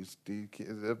good. It's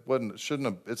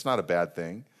not a bad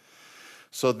thing."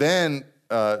 So then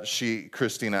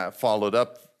Christina followed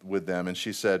up with them, and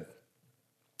she said,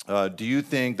 "Do you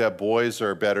think that boys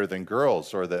are better than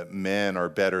girls, or that men are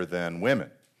better than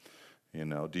women?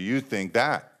 Do you think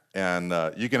that?" And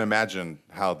you can imagine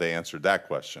how they answered that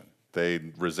question. They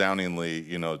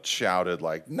resoundingly, shouted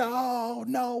like, "No,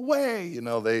 no way!"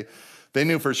 They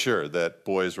knew for sure that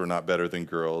boys were not better than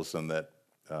girls, and that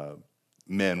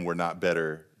men were not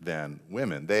better than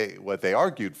women. What they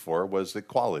argued for was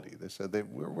equality. They said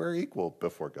we're equal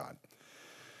before God.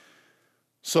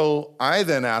 So I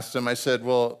then asked them, I said,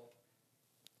 "Well,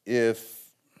 I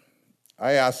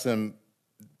asked them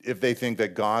if they think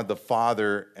that God the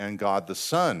Father and God the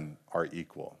Son are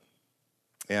equal."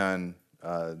 And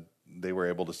they were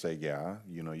able to say, "Yeah,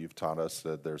 you've taught us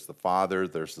that there's the Father,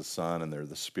 there's the Son, and there's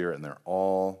the Spirit, and they're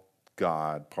all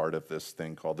God, part of this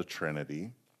thing called the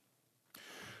Trinity."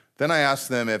 Then I asked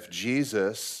them if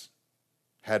Jesus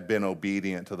had been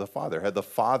obedient to the Father. Had the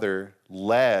Father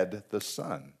led the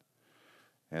Son?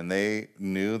 And they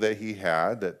knew that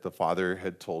that the Father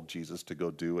had told Jesus to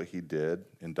go do what he did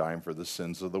in dying for the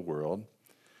sins of the world.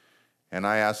 And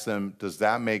I asked them, does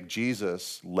that make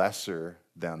Jesus lesser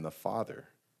than the Father?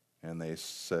 And they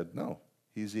said, no,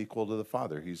 he's equal to the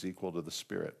Father. He's equal to the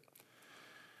Spirit.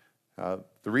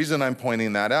 The reason I'm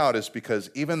pointing that out is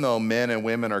because even though men and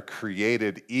women are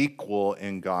created equal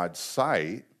in God's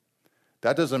sight,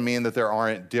 that doesn't mean that there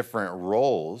aren't different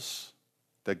roles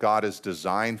that God has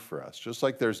designed for us. Just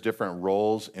like there's different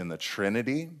roles in the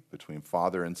Trinity between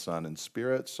Father and Son and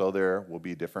Spirit, so there will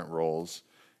be different roles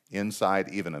inside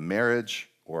even a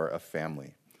marriage or a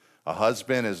family. A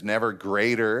husband is never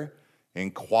greater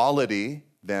in quality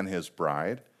than his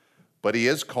bride, but he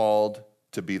is called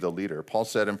to be the leader. Paul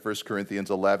said in 1 Corinthians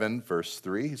 11, verse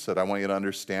 3, he said, "I want you to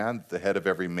understand that the head of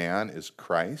every man is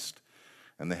Christ,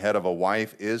 and the head of a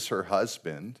wife is her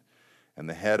husband, and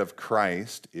the head of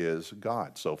Christ is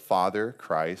God." So Father,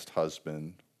 Christ,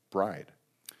 husband, bride.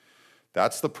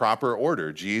 That's the proper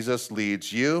order. Jesus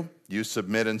leads you. You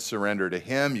submit and surrender to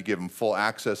him. You give him full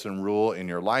access and rule in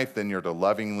your life. Then you're to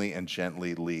lovingly and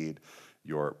gently lead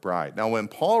your bride. Now, when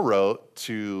Paul wrote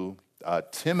to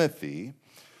Timothy,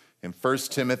 in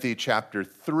 1 Timothy chapter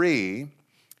 3,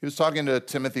 he was talking to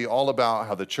Timothy all about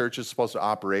how the church is supposed to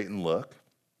operate and look.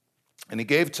 And he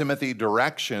gave Timothy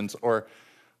directions, or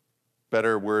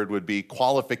better word would be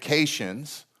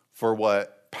qualifications, for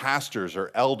what pastors or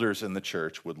elders in the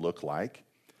church would look like.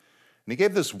 And he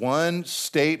gave this one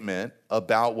statement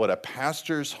about what a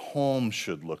pastor's home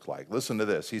should look like. Listen to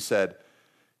this. He said,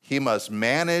 he must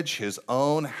manage his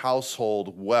own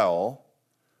household well,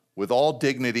 with all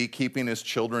dignity, keeping his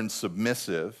children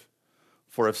submissive.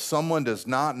 For if someone does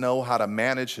not know how to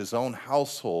manage his own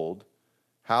household,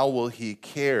 how will he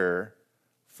care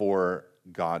for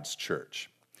God's church?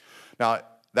 Now,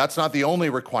 that's not the only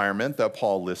requirement that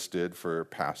Paul listed for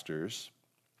pastors,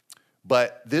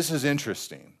 but this is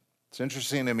interesting. It's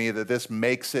interesting to me that this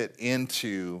makes it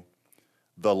into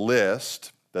the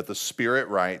list that the Spirit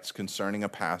writes concerning a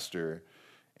pastor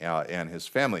and his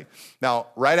family. Now,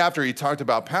 right after he talked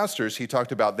about pastors, he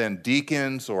talked about then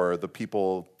deacons, or the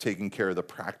people taking care of the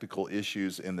practical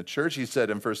issues in the church. He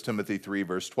said in 1 Timothy 3,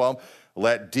 verse 12,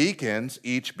 "Let deacons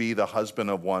each be the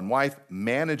husband of one wife,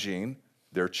 managing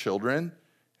their children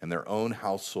and their own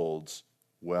households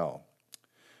well."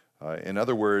 In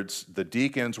other words, the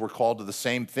deacons were called to the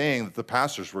same thing that the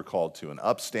pastors were called to, an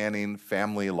upstanding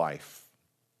family life.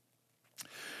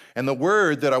 And the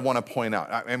word that I want to point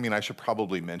out, I mean, I should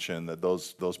probably mention that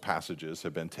those passages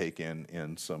have been taken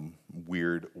in some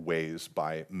weird ways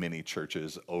by many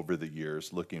churches over the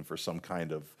years, looking for some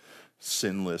kind of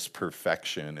sinless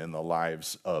perfection in the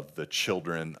lives of the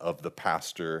children of the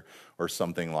pastor or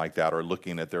something like that, or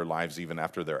looking at their lives even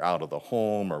after they're out of the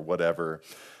home or whatever.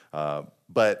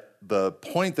 But the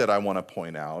point that I want to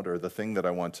point out, or the thing that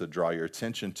I want to draw your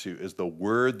attention to, is the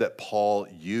word that Paul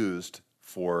used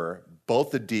for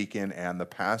both the deacon and the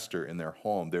pastor in their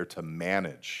home. They're to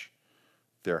manage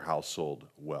their household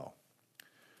well.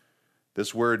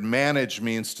 This word manage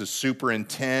means to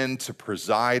superintend, to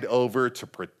preside over, to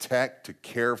protect, to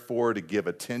care for, to give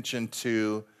attention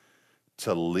to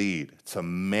lead, to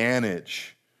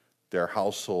manage their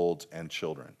households and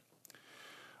children.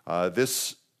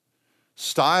 This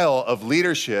style of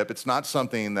leadership, it's not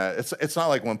something that, it's not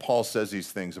like when Paul says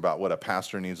these things about what a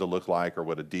pastor needs to look like or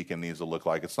what a deacon needs to look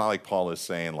like. It's not like Paul is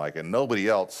saying like, and nobody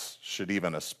else should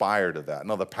even aspire to that.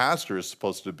 No, the pastor is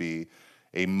supposed to be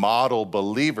a model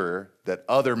believer that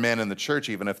other men in the church,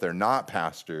 even if they're not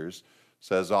pastors,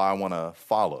 says, oh, I want to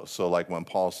follow. So like when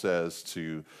Paul says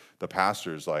to the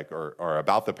pastors, like, or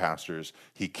about the pastors,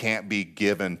 he can't be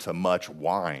given to much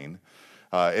wine.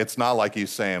 It's not like he's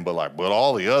saying, but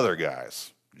all the other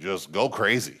guys just go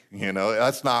crazy. You know,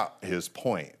 that's not his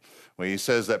point. When he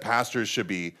says that pastors should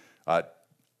be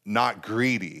not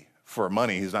greedy for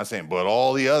money, he's not saying, but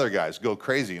all the other guys go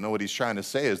crazy. You know, what he's trying to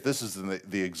say is this is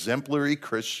the exemplary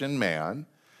Christian man.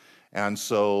 And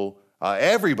so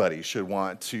everybody should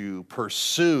want to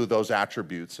pursue those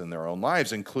attributes in their own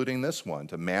lives, including this one,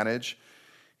 to manage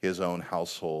his own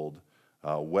household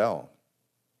well.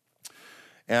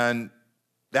 And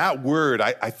that word,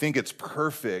 I think it's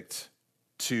perfect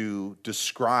to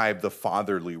describe the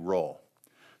fatherly role.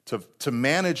 To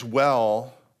manage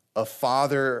well, a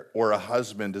father or a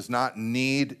husband does not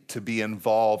need to be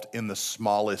involved in the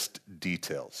smallest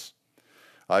details.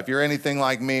 If you're anything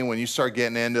like me, when you start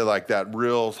getting into like that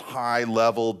real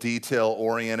high-level,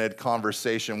 detail-oriented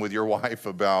conversation with your wife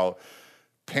about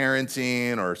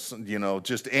parenting or, you know,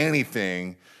 just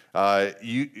anything,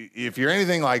 if you're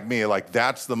anything like me, like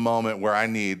that's the moment where I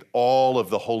need all of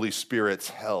the Holy Spirit's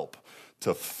help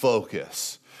to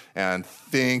focus and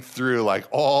think through like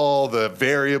all the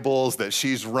variables that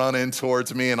she's running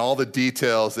towards me and all the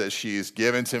details that she's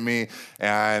given to me.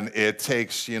 And it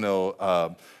takes, you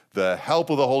know, the help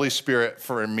of the Holy Spirit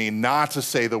for me not to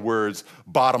say the words,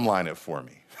 bottom line it for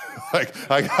me.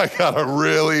 Like, I gotta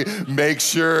really make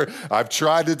sure. I've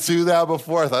tried to do that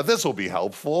before. I thought this will be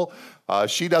helpful.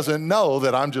 She doesn't know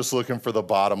that I'm just looking for the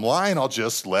bottom line. I'll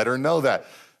just let her know that.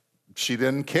 She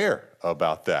didn't care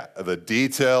about that. The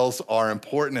details are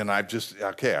important, and I've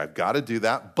got to do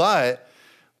that. But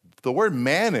the word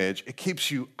manage, it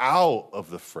keeps you out of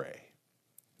the fray.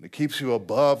 It keeps you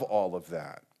above all of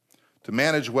that. To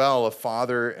manage well, a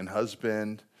father and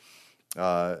husband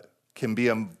can be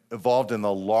involved in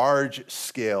the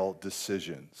large-scale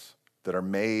decisions that are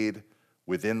made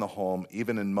within the home,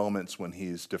 even in moments when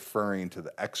he's deferring to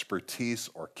the expertise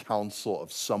or counsel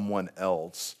of someone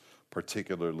else,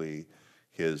 particularly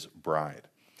his bride.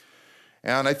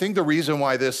 And I think the reason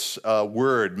why this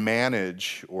word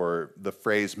manage, or the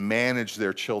phrase manage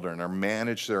their children or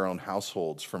manage their own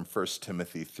households from 1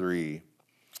 Timothy 3,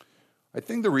 I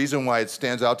think the reason why it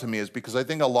stands out to me is because I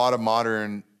think a lot of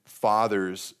modern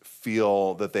fathers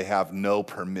feel that they have no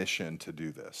permission to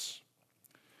do this.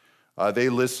 They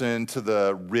listen to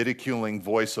the ridiculing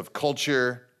voice of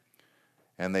culture,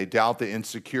 and they doubt the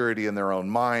insecurity in their own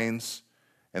minds,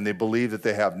 and they believe that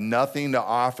they have nothing to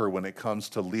offer when it comes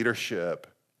to leadership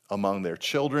among their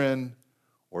children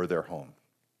or their home.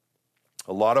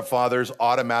 A lot of fathers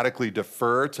automatically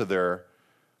defer to their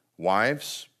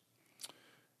wives,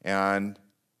 and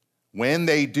when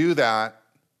they do that,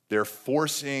 they're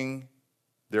forcing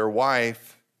their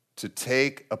wife to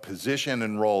take a position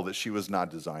and role that she was not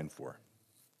designed for,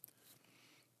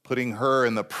 putting her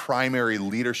in the primary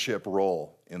leadership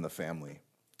role in the family.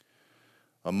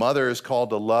 A mother is called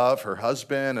to love her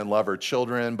husband and love her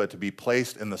children, but to be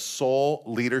placed in the sole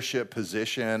leadership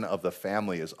position of the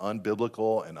family is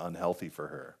unbiblical and unhealthy for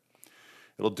her.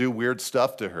 It'll do weird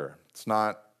stuff to her. It's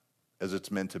not as it's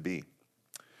meant to be.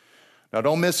 Now,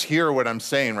 don't mishear what I'm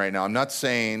saying right now. I'm not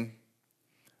saying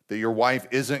that your wife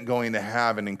isn't going to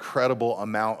have an incredible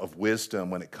amount of wisdom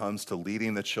when it comes to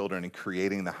leading the children and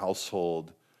creating the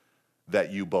household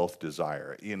that you both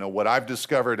desire. You know, what I've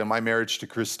discovered in my marriage to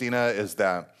Christina is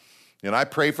that, you know, I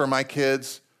pray for my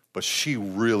kids, but she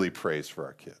really prays for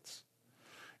our kids.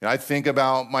 And I think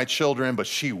about my children, but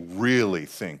she really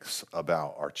thinks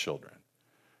about our children.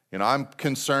 I'm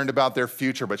concerned about their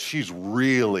future, but she's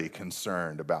really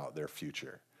concerned about their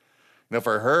future.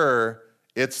 For her,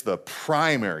 it's the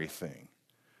primary thing.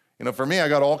 For me, I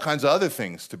got all kinds of other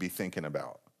things to be thinking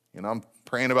about. I'm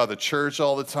praying about the church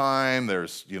all the time.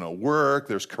 There's, work,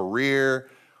 there's career.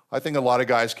 I think a lot of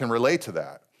guys can relate to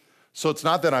that. So it's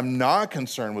not that I'm not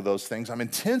concerned with those things. I'm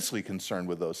intensely concerned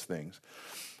with those things.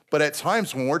 But at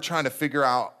times when we're trying to figure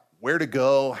out where to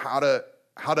go, how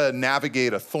to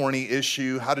navigate a thorny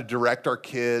issue, how to direct our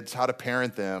kids, how to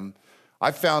parent them,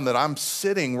 I've found that I'm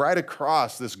sitting right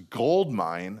across this gold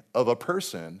mine of a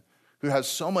person who has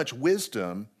so much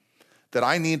wisdom that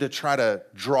I need to try to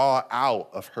draw out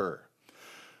of her.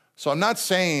 So I'm not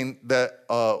saying that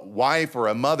a wife or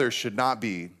a mother should not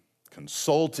be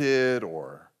consulted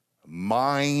or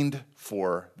mined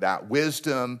for that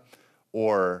wisdom,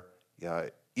 or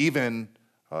even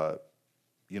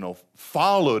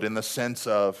followed in the sense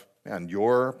of, man,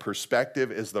 your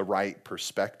perspective is the right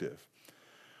perspective.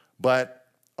 But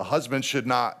a husband should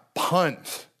not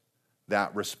punt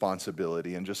that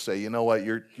responsibility and just say, you know what,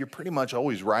 you're pretty much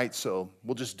always right, so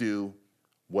we'll just do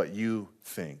what you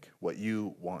think, what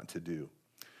you want to do.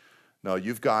 No,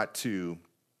 you've got to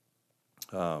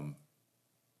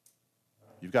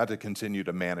continue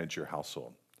to manage your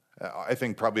household. I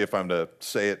think probably if I'm to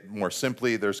say it more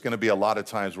simply, there's going to be a lot of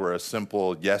times where a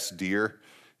simple yes, dear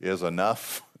is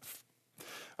enough.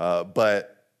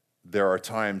 But there are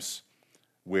times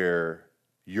where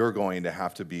you're going to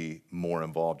have to be more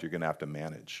involved. You're going to have to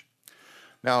manage.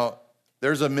 Now,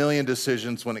 there's a million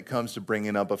decisions when it comes to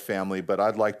bringing up a family, but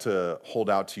I'd like to hold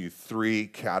out to you 3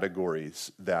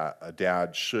 categories that a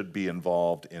dad should be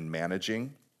involved in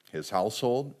managing his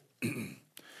household.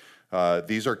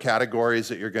 These are categories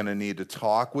that you're going to need to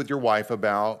talk with your wife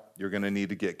about. You're going to need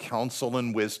to get counsel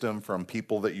and wisdom from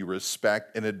people that you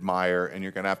respect and admire, and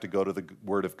you're going to have to go to the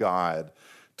Word of God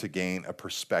to gain a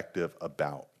perspective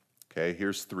about. Okay,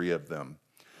 here's 3 of them.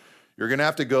 You're going to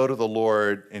have to go to the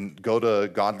Lord and go to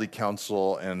godly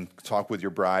counsel and talk with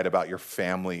your bride about your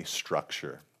family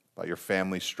structure,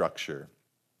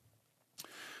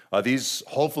 These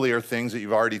hopefully are things that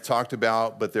you've already talked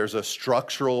about, but there's a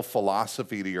structural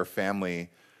philosophy to your family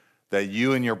that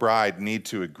you and your bride need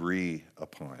to agree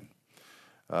upon.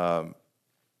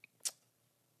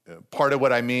 Part of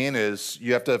what I mean is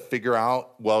you have to figure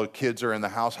out, while kids are in the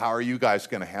house, how are you guys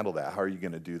going to handle that? How are you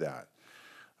going to do that?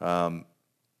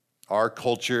 Our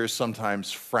culture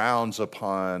sometimes frowns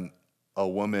upon a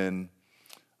woman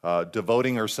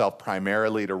devoting herself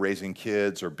primarily to raising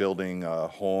kids or building a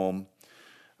home.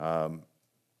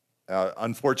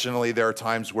 Unfortunately, there are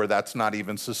times where that's not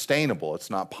even sustainable. It's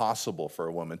not possible for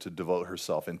a woman to devote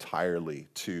herself entirely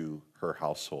to her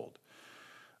household.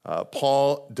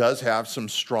 Paul does have some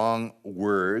strong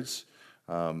words.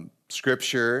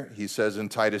 Scripture, he says in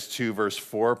Titus 2, verse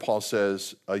 4, Paul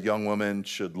says a young woman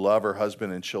should love her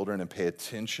husband and children and pay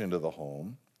attention to the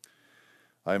home.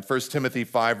 In 1 Timothy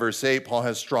 5, verse 8, Paul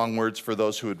has strong words for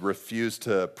those who would refuse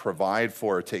to provide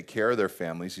for or take care of their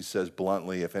families. He says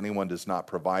bluntly, if anyone does not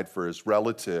provide for his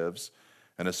relatives,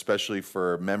 and especially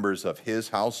for members of his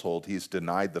household, he's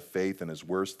denied the faith and is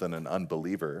worse than an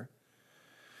unbeliever.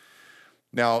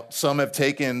 Now, some have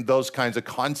taken those kinds of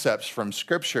concepts from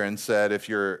Scripture and said if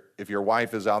your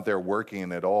wife is out there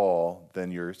working at all,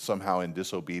 then you're somehow in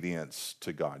disobedience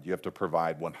to God. You have to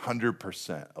provide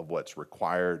 100% of what's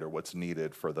required or what's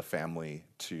needed for the family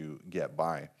to get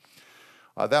by.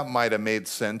 That might have made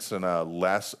sense in a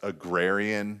less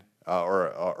agrarian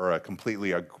or a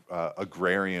completely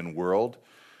agrarian world.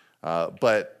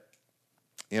 But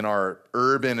in our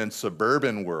urban and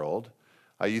suburban world,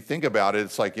 you think about it,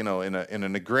 it's like, in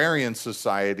an agrarian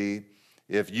society,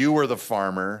 if you were the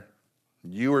farmer,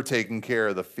 you were taking care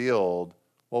of the field,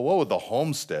 well, what would the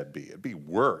homestead be? It'd be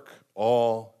work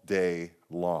all day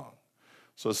long.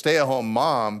 So a stay-at-home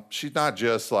mom, she's not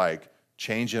just like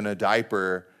changing a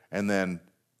diaper and then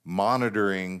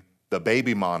monitoring the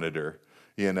baby monitor,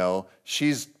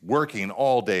 she's working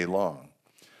all day long.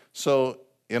 So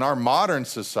in our modern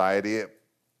society, it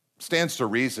stands to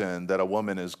reason that a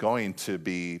woman is going to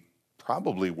be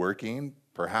probably working,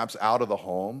 perhaps out of the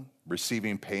home,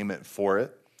 receiving payment for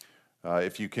it.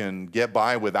 If you can get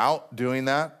by without doing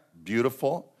that,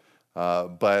 beautiful.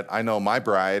 But I know my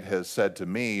bride has said to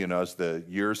me, as the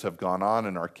years have gone on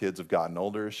and our kids have gotten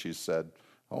older, she said,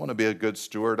 I want to be a good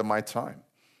steward of my time.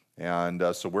 And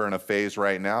so we're in a phase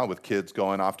right now with kids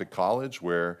going off to college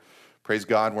where, praise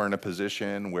God, we're in a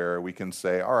position where we can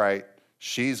say, all right,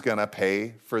 she's going to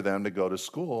pay for them to go to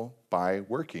school by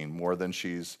working more than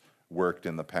she's worked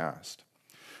in the past.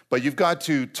 But you've got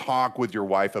to talk with your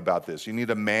wife about this. You need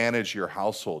to manage your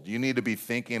household. You need to be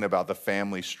thinking about the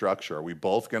family structure. Are we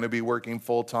both going to be working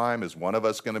full-time? Is one of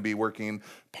us going to be working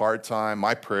part-time?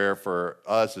 My prayer for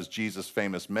us as Jesus'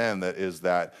 famous men is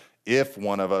that if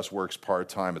one of us works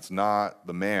part-time, it's not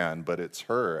the man, but it's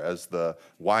her as the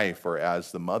wife or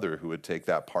as the mother who would take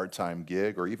that part-time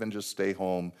gig or even just stay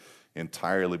home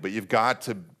entirely. But you've got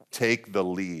to take the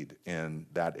lead in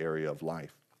that area of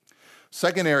life.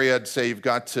 Second area I'd say you've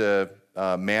got to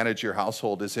manage your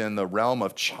household is in the realm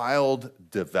of child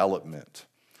development.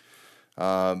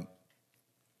 There's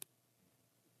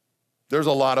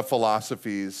a lot of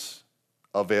philosophies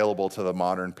available to the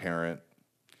modern parent.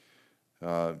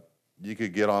 You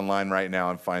could get online right now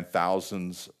and find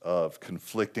thousands of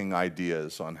conflicting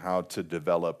ideas on how to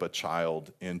develop a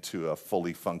child into a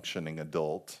fully functioning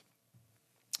adult.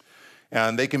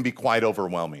 And they can be quite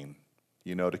overwhelming,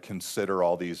 to consider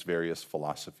all these various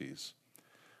philosophies.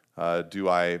 Do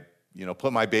I,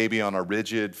 put my baby on a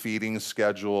rigid feeding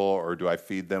schedule, or do I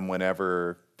feed them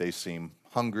whenever they seem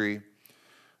hungry?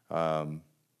 Are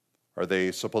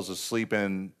they supposed to sleep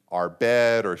in our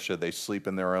bed, or should they sleep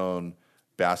in their own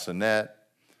bassinet?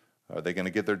 Are they going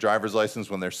to get their driver's license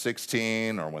when they're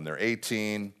 16 or when they're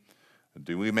 18?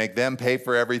 Do we make them pay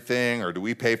for everything, or do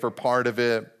we pay for part of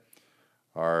it?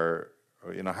 How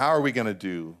are we going to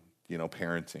do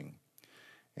parenting?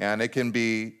 And it can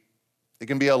be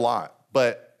a lot.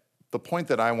 But the point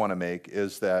that I want to make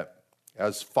is that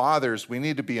as fathers, we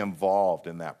need to be involved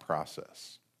in that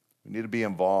process. We need to be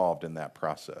involved in that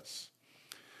process.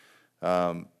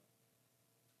 For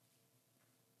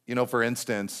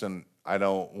instance, and I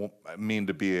don't mean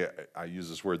to be, I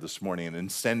used this word this morning, an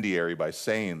incendiary by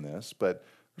saying this, but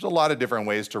there's a lot of different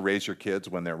ways to raise your kids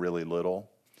when they're really little.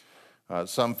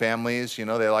 Some families, they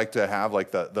like to have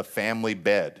like the family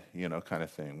bed, kind of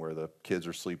thing, where the kids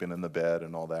are sleeping in the bed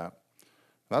and all that.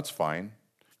 That's fine.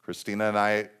 Christina and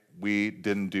I, we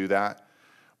didn't do that.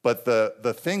 But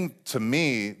the thing to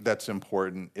me that's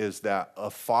important is that a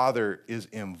father is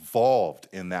involved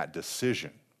in that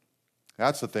decision.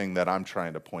 That's the thing that I'm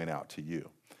trying to point out to you.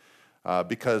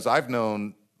 Because I've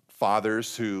known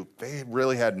fathers who, they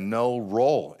really had no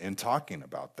role in talking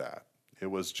about that. It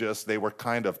was just, they were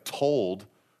kind of told,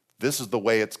 this is the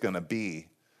way it's going to be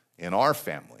in our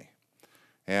family.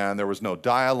 And there was no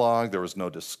dialogue, there was no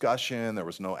discussion, there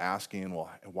was no asking, well,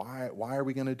 why are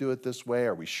we going to do it this way?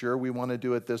 Are we sure we want to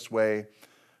do it this way?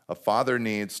 A father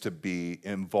needs to be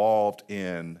involved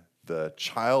in the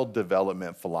child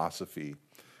development philosophy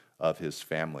of his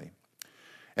family.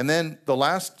 And then the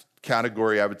last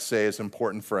category I would say is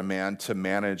important for a man to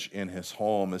manage in his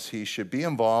home is he should be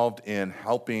involved in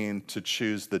helping to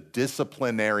choose the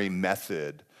disciplinary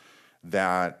method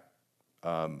that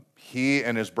he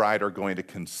and his bride are going to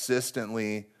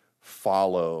consistently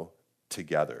follow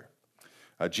together.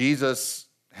 Jesus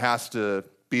has to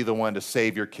be the one to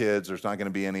save your kids. There's not going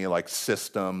to be any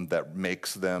system that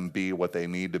makes them be what they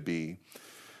need to be.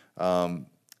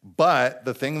 But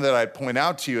the thing that I'd point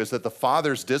out to you is that the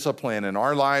father's discipline in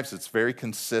our lives, it's very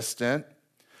consistent.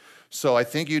 So I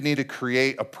think you need to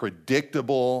create a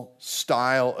predictable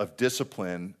style of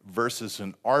discipline versus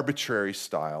an arbitrary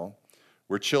style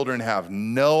where children have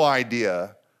no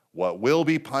idea what will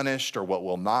be punished or what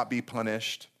will not be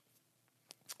punished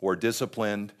or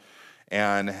disciplined,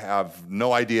 and have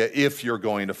no idea if you're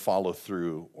going to follow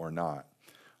through or not.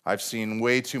 I've seen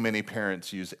way too many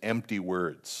parents use empty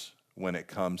words when it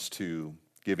comes to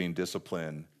giving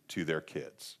discipline to their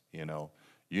kids.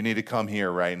 You need to come here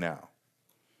right now.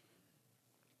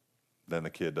 Then the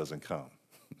kid doesn't come.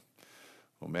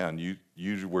 Well, man,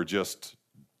 you were just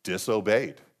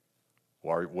disobeyed.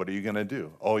 What are you going to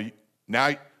do? Now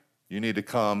you need to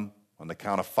come on the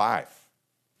count of 5.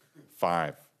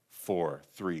 5, 4,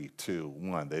 3, 2,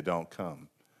 1. They don't come.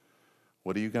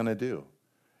 What are you going to do?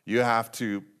 You have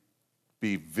to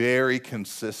be very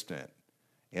consistent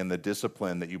in the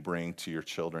discipline that you bring to your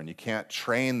children. You can't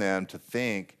train them to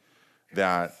think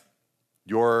that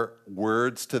your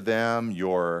words to them,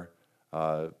 your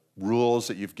rules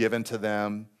that you've given to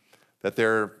them, that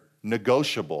they're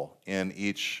negotiable in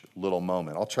each little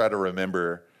moment. I'll try to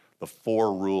remember the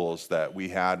 4 rules that we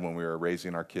had when we were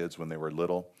raising our kids when they were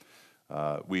little.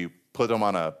 We put them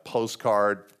on a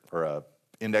postcard or an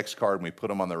index card, and we put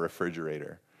them on the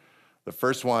refrigerator. The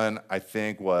first one, I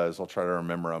think, was, I'll try to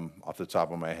remember them off the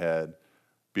top of my head,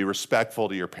 be respectful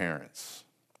to your parents.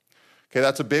 Okay,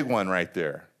 that's a big one right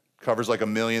there. Covers a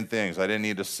million things. I didn't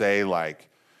need to say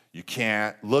you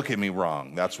can't look at me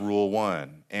wrong. That's rule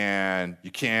 1. And you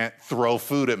can't throw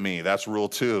food at me. That's rule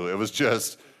 2. It was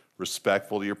just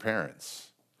respectful to your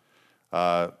parents.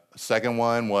 Second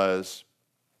one was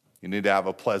You need to have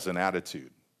a pleasant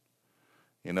attitude,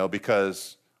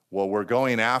 because what we're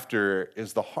going after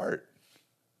is the heart,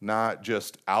 not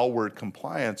just outward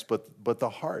compliance, but the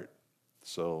heart.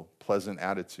 So pleasant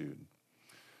attitude.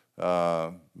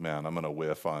 Man, I'm going to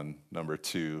whiff on number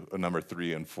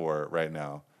 3 and 4 right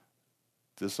now.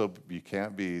 You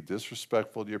can't be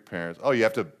disrespectful to your parents. Oh, you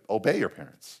have to obey your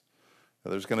parents.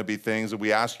 There's going to be things that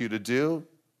we ask you to do.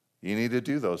 You need to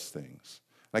do those things.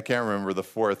 I can't remember the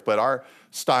fourth, but our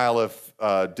style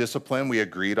of discipline, we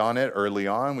agreed on it early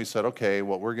on. We said, okay,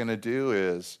 what we're going to do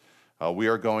is we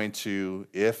are going to,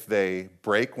 if they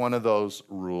break one of those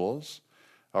rules,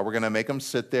 we're going to make them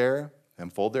sit there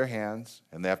and fold their hands,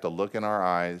 and they have to look in our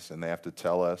eyes, and they have to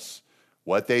tell us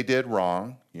what they did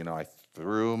wrong. I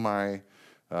threw my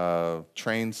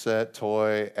train set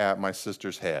toy at my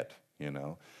sister's head,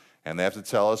 and they have to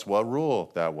tell us what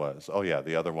rule that was. Oh yeah,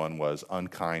 the other one was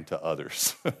unkind to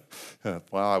others. Well,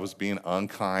 I was being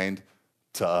unkind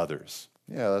to others.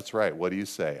 Yeah, that's right. What do you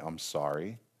say? I'm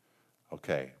sorry.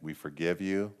 Okay, we forgive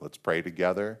you. Let's pray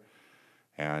together,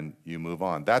 and you move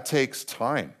on. That takes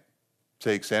time,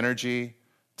 takes energy,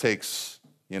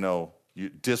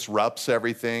 disrupts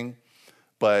everything.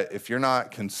 But if you're not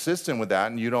consistent with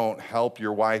that and you don't help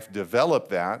your wife develop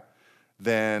that,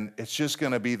 then it's just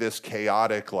going to be this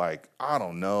chaotic, I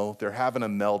don't know, they're having a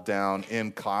meltdown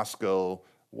in Costco.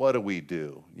 What do we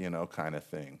do? Kind of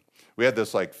thing. We had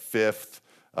this fifth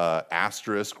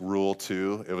asterisk rule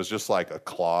too. It was just like a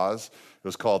clause. It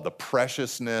was called the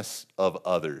preciousness of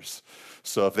others.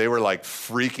 So if they were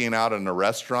freaking out in a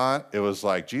restaurant, it was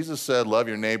like, Jesus said, love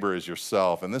your neighbor as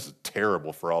yourself. And this is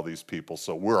terrible for all these people,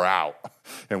 so we're out.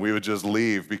 And we would just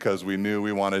leave because we knew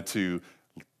we wanted to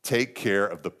take care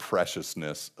of the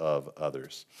preciousness of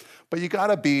others. But you got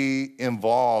to be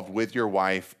involved with your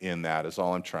wife in that, is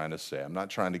all I'm trying to say. I'm not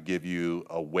trying to give you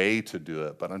a way to do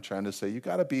it, but I'm trying to say you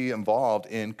got to be involved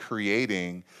in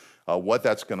creating what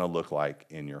that's going to look like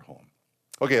in your home.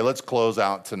 Okay, let's close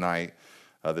out tonight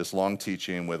this long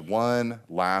teaching with one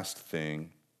last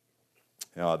thing.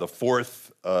 The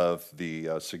fourth of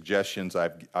the suggestions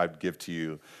I'd give to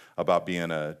you about being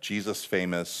a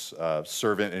Jesus-famous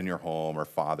servant in your home or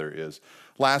father is,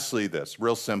 lastly, this,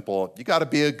 real simple, you got to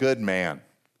be a good man.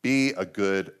 Be a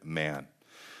good man.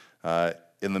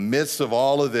 In the midst of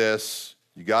all of this,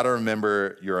 you got to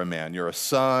remember you're a man. You're a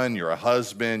son, you're a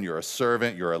husband, you're a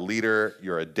servant, you're a leader,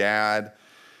 you're a dad.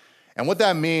 And what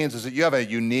that means is that you have a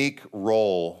unique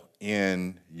role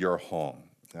in your home.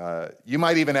 You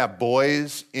might even have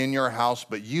boys in your house,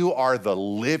 but you are the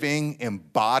living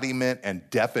embodiment and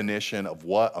definition of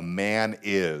what a man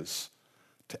is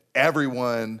to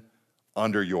everyone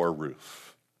under your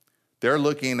roof. They're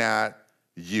looking at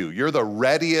you. You're the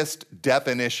readiest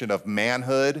definition of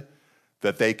manhood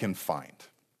that they can find.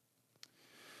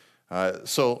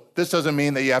 So this doesn't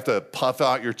mean that you have to puff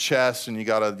out your chest and you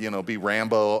got to, be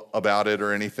Rambo about it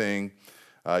or anything.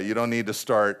 You don't need to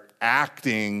start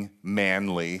acting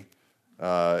manly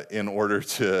in order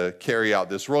to carry out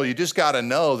this role. You just got to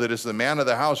know that as the man of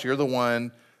the house, you're the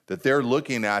one that they're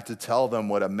looking at to tell them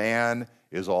what a man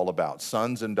is all about,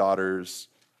 sons and daughters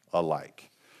alike.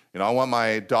 I want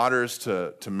my daughters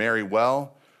to marry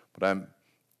well, but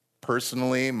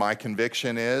personally, my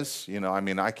conviction is,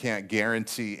 I can't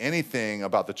guarantee anything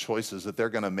about the choices that they're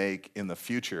going to make in the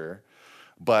future,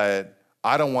 but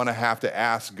I don't want to have to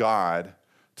ask God,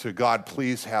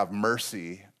 please have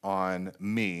mercy on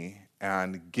me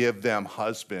and give them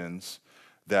husbands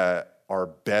that are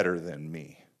better than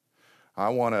me. I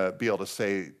want to be able to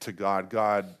say to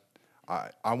God,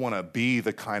 I want to be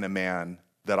the kind of man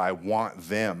that I want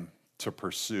them to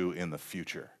pursue in the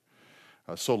future.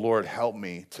 So Lord, help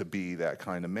me to be that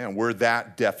kind of man. We're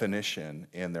that definition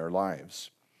in their lives.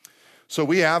 So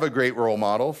we have a great role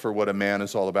model for what a man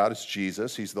is all about. It's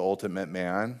Jesus. He's the ultimate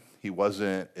man. He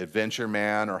wasn't adventure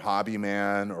man or hobby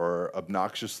man or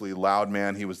obnoxiously loud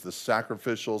man. He was the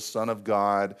sacrificial Son of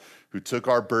God who took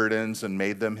our burdens and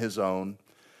made them his own.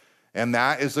 And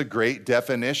that is a great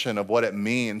definition of what it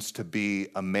means to be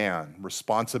a man,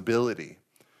 responsibility.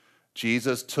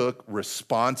 Jesus took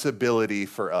responsibility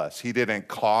for us. He didn't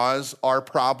cause our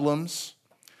problems.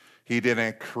 He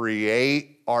didn't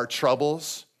create our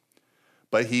troubles.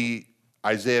 But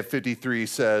Isaiah 53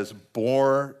 says,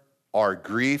 bore our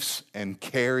griefs and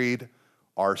carried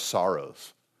our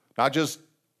sorrows. Not just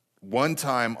one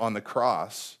time on the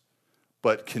cross,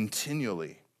 but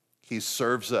continually. He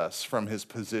serves us from his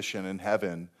position in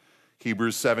heaven.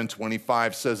 Hebrews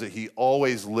 7:25 says that he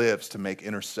always lives to make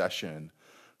intercession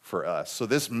for us. So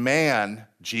this man,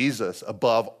 Jesus,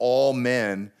 above all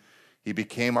men, he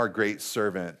became our great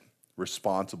servant,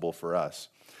 responsible for us.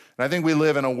 And I think we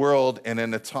live in a world and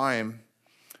in a time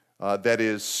that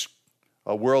is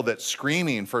a world that's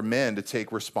screaming for men to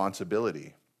take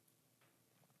responsibility.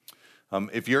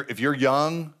 If you're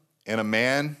young and a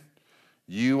man,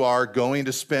 you are going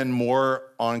to spend more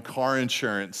on car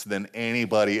insurance than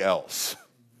anybody else.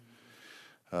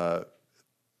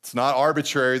 It's not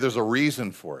arbitrary. There's a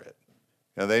reason for it.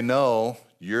 Now, they know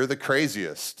you're the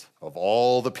craziest of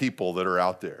all the people that are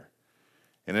out there.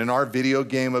 And in our video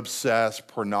game obsessed,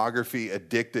 pornography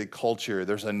addicted culture,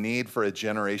 there's a need for a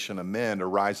generation of men to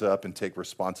rise up and take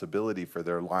responsibility for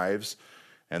their lives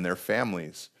and their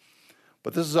families.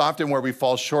 But this is often where we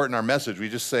fall short in our message. We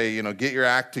just say, get your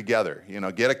act together.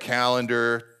 Get a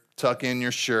calendar, tuck in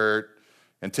your shirt,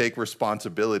 and take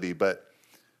responsibility. But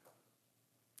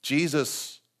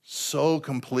Jesus so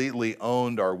completely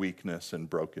owned our weakness and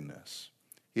brokenness.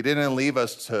 He didn't leave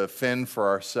us to fend for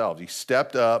ourselves. He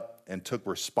stepped up and took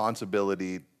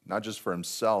responsibility, not just for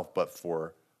himself, but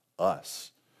for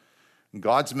us. And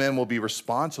God's men will be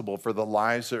responsible for the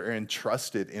lives that are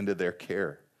entrusted into their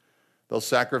care. They'll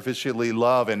sacrificially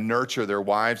love and nurture their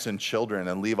wives and children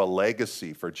and leave a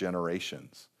legacy for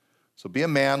generations. So be a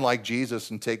man like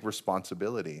Jesus and take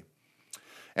responsibility.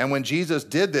 And when Jesus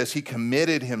did this, he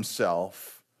committed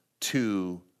himself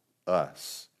to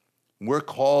us. We're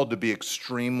called to be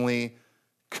extremely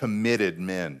committed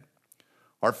men.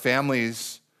 Our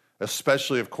families,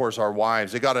 especially, of course, our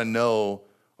wives, they got to know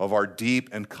of our deep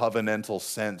and covenantal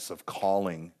sense of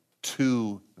calling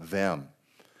to them.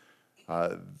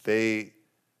 They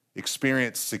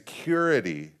experience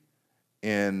security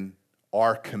in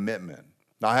our commitment,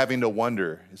 not having to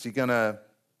wonder, is he going to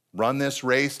run this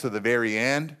race to the very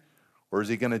end, or is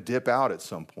he going to dip out at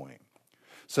some point?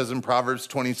 It says in Proverbs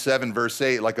 27, verse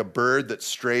 8, like a bird that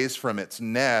strays from its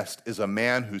nest is a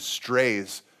man who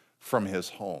strays from his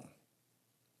home.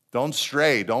 Don't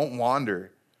stray, don't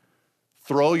wander.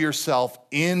 Throw yourself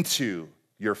into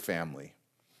your family.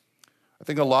 I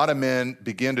think a lot of men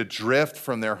begin to drift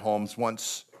from their homes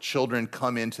once children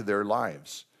come into their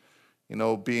lives.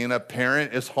 Being a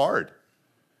parent is hard.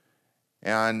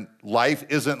 And life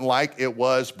isn't like it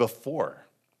was before.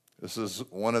 This is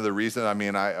one of the reasons,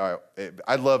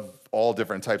 I love all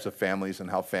different types of families and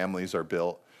how families are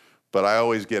built, but I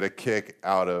always get a kick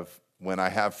out of when I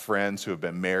have friends who have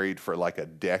been married for like a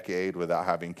decade without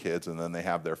having kids, and then they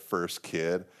have their first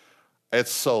kid.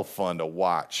 It's so fun to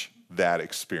watch that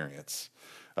experience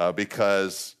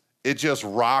because it just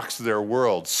rocks their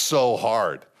world so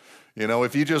hard.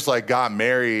 If you just got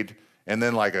married and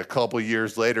then a couple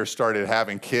years later started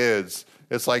having kids,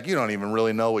 it's like you don't even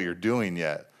really know what you're doing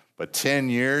yet. But 10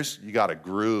 years, you got a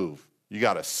groove, you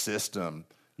got a system,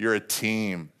 you're a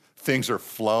team, things are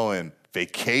flowing,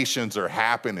 vacations are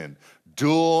happening,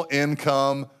 dual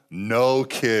income, no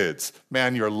kids.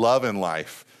 Man, you're loving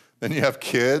life. Then you have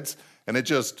kids, and it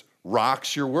just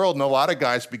rocks your world. And a lot of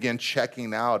guys begin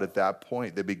checking out at that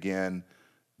point. They begin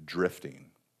drifting.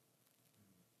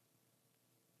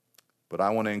 But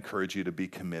I want to encourage you to be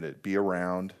committed, be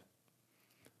around.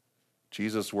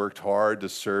 Jesus worked hard to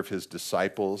serve his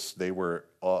disciples. They were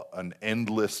an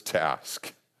endless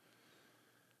task.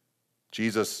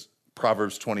 Jesus,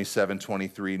 Proverbs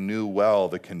 27:23, knew well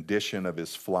the condition of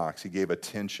his flocks. He gave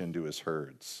attention to his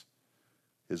herds.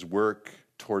 His work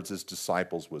towards his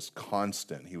disciples was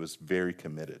constant. He was very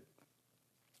committed.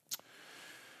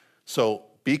 So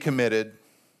be committed,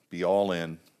 be all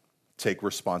in, take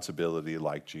responsibility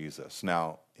like Jesus.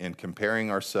 Now, in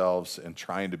comparing ourselves and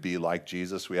trying to be like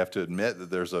Jesus, we have to admit that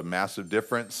there's a massive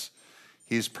difference.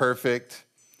 He's perfect.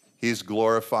 He's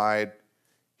glorified.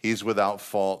 He's without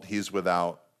fault. He's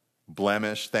without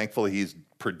blemish. Thankfully, he's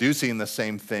producing the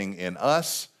same thing in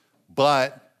us,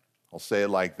 but I'll say it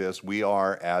like this: we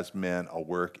are, as men, a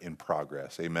work in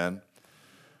progress. Amen?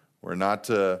 We're not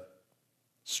to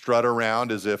strut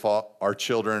around as if our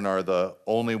children are the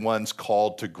only ones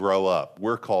called to grow up.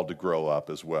 We're called to grow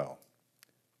up as well.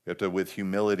 We have to, with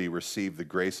humility, receive the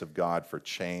grace of God for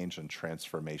change and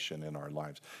transformation in our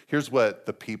lives. Here's what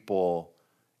the people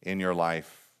in your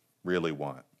life really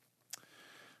want.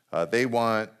 They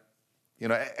want,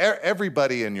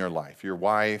 everybody in your life, your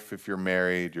wife, if you're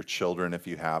married, your children, if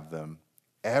you have them,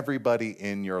 everybody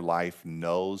in your life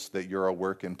knows that you're a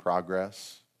work in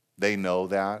progress. They know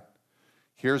that.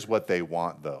 Here's what they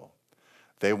want, though.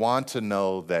 They want to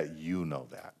know that you know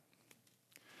that.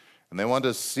 And they want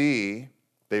to see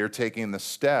they are taking the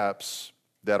steps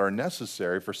that are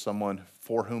necessary for someone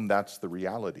for whom that's the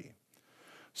reality.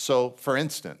 So, for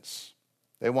instance,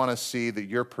 they want to see that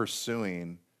you're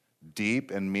pursuing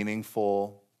deep and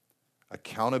meaningful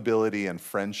accountability and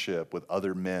friendship with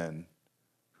other men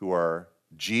who are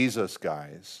Jesus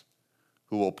guys,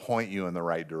 who will point you in the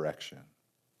right direction.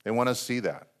 They want to see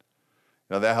that.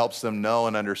 That helps them know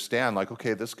and understand, like,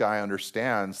 okay, this guy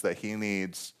understands that he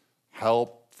needs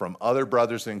help from other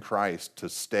brothers in Christ to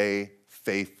stay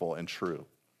faithful and true.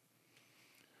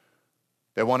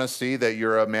 They want to see that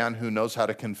you're a man who knows how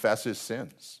to confess his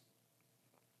sins,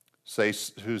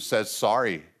 who says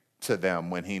sorry to them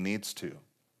when he needs to.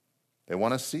 They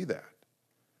want to see that.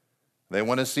 They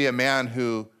want to see a man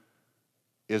who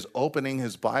is opening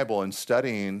his Bible and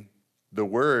studying the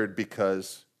Word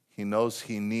because he knows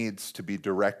he needs to be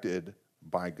directed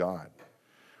by God.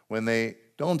 When they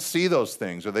don't see those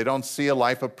things, or they don't see a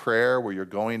life of prayer where you're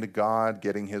going to God,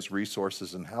 getting his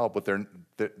resources and help, but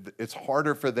it's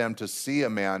harder for them to see a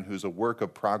man who's a work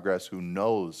of progress, who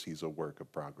knows he's a work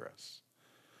of progress.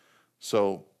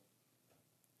 So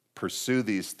pursue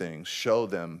these things. Show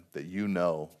them that you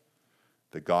know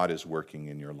that God is working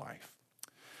in your life.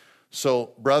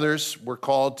 So, brothers, we're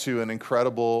called to an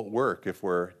incredible work if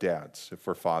we're dads, if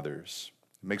we're fathers.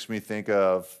 It makes me think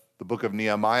of the book of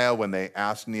Nehemiah when they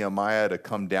asked Nehemiah to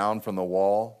come down from the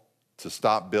wall, to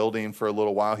stop building for a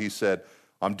little while. He said,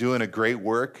 I'm doing a great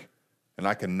work and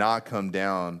I cannot come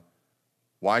down.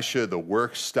 Why should the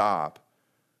work stop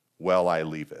while I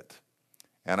leave it?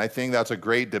 And I think that's a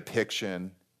great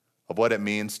depiction of what it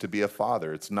means to be a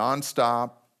father. It's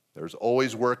nonstop. There's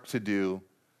always work to do.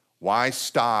 Why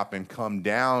stop and come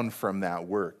down from that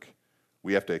work?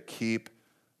 We have to keep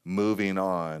moving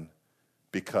on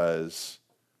because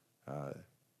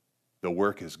the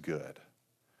work is good.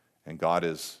 And God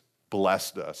has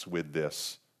blessed us with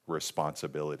this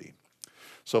responsibility.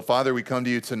 So, Father, we come to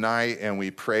you tonight and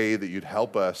we pray that you'd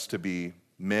help us to be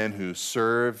men who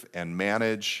serve and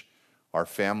manage our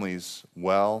families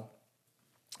well.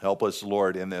 Help us,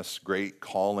 Lord, in this great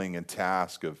calling and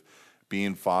task of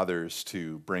being fathers,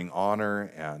 to bring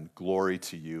honor and glory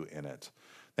to you in it.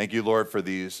 Thank you, Lord, for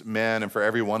these men and for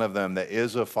every one of them that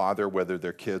is a father, whether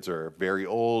their kids are very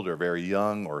old or very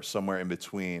young or somewhere in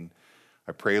between.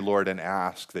 I pray, Lord, and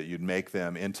ask that you'd make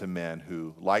them into men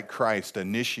who, like Christ,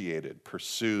 initiated,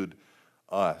 pursued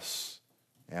us,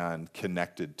 and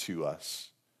connected to us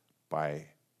by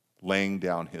laying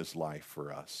down his life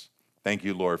for us. Thank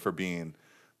you, Lord, for being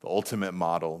the ultimate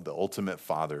model, the ultimate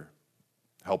father.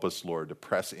 Help us, Lord, to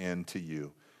press into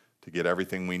you to get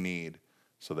everything we need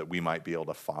so that we might be able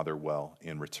to father well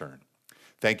in return.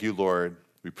 Thank you, Lord.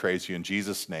 We praise you in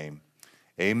Jesus' name.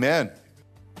 Amen.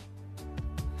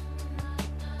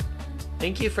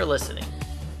 Thank you for listening.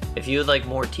 If you would like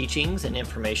more teachings and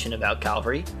information about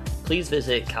Calvary, please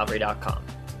visit calvary.com.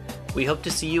 We hope to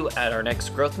see you at our next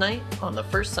growth night on the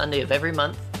first Sunday of every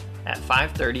month at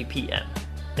 5:30 p.m.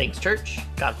 Thanks, church.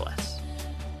 God bless.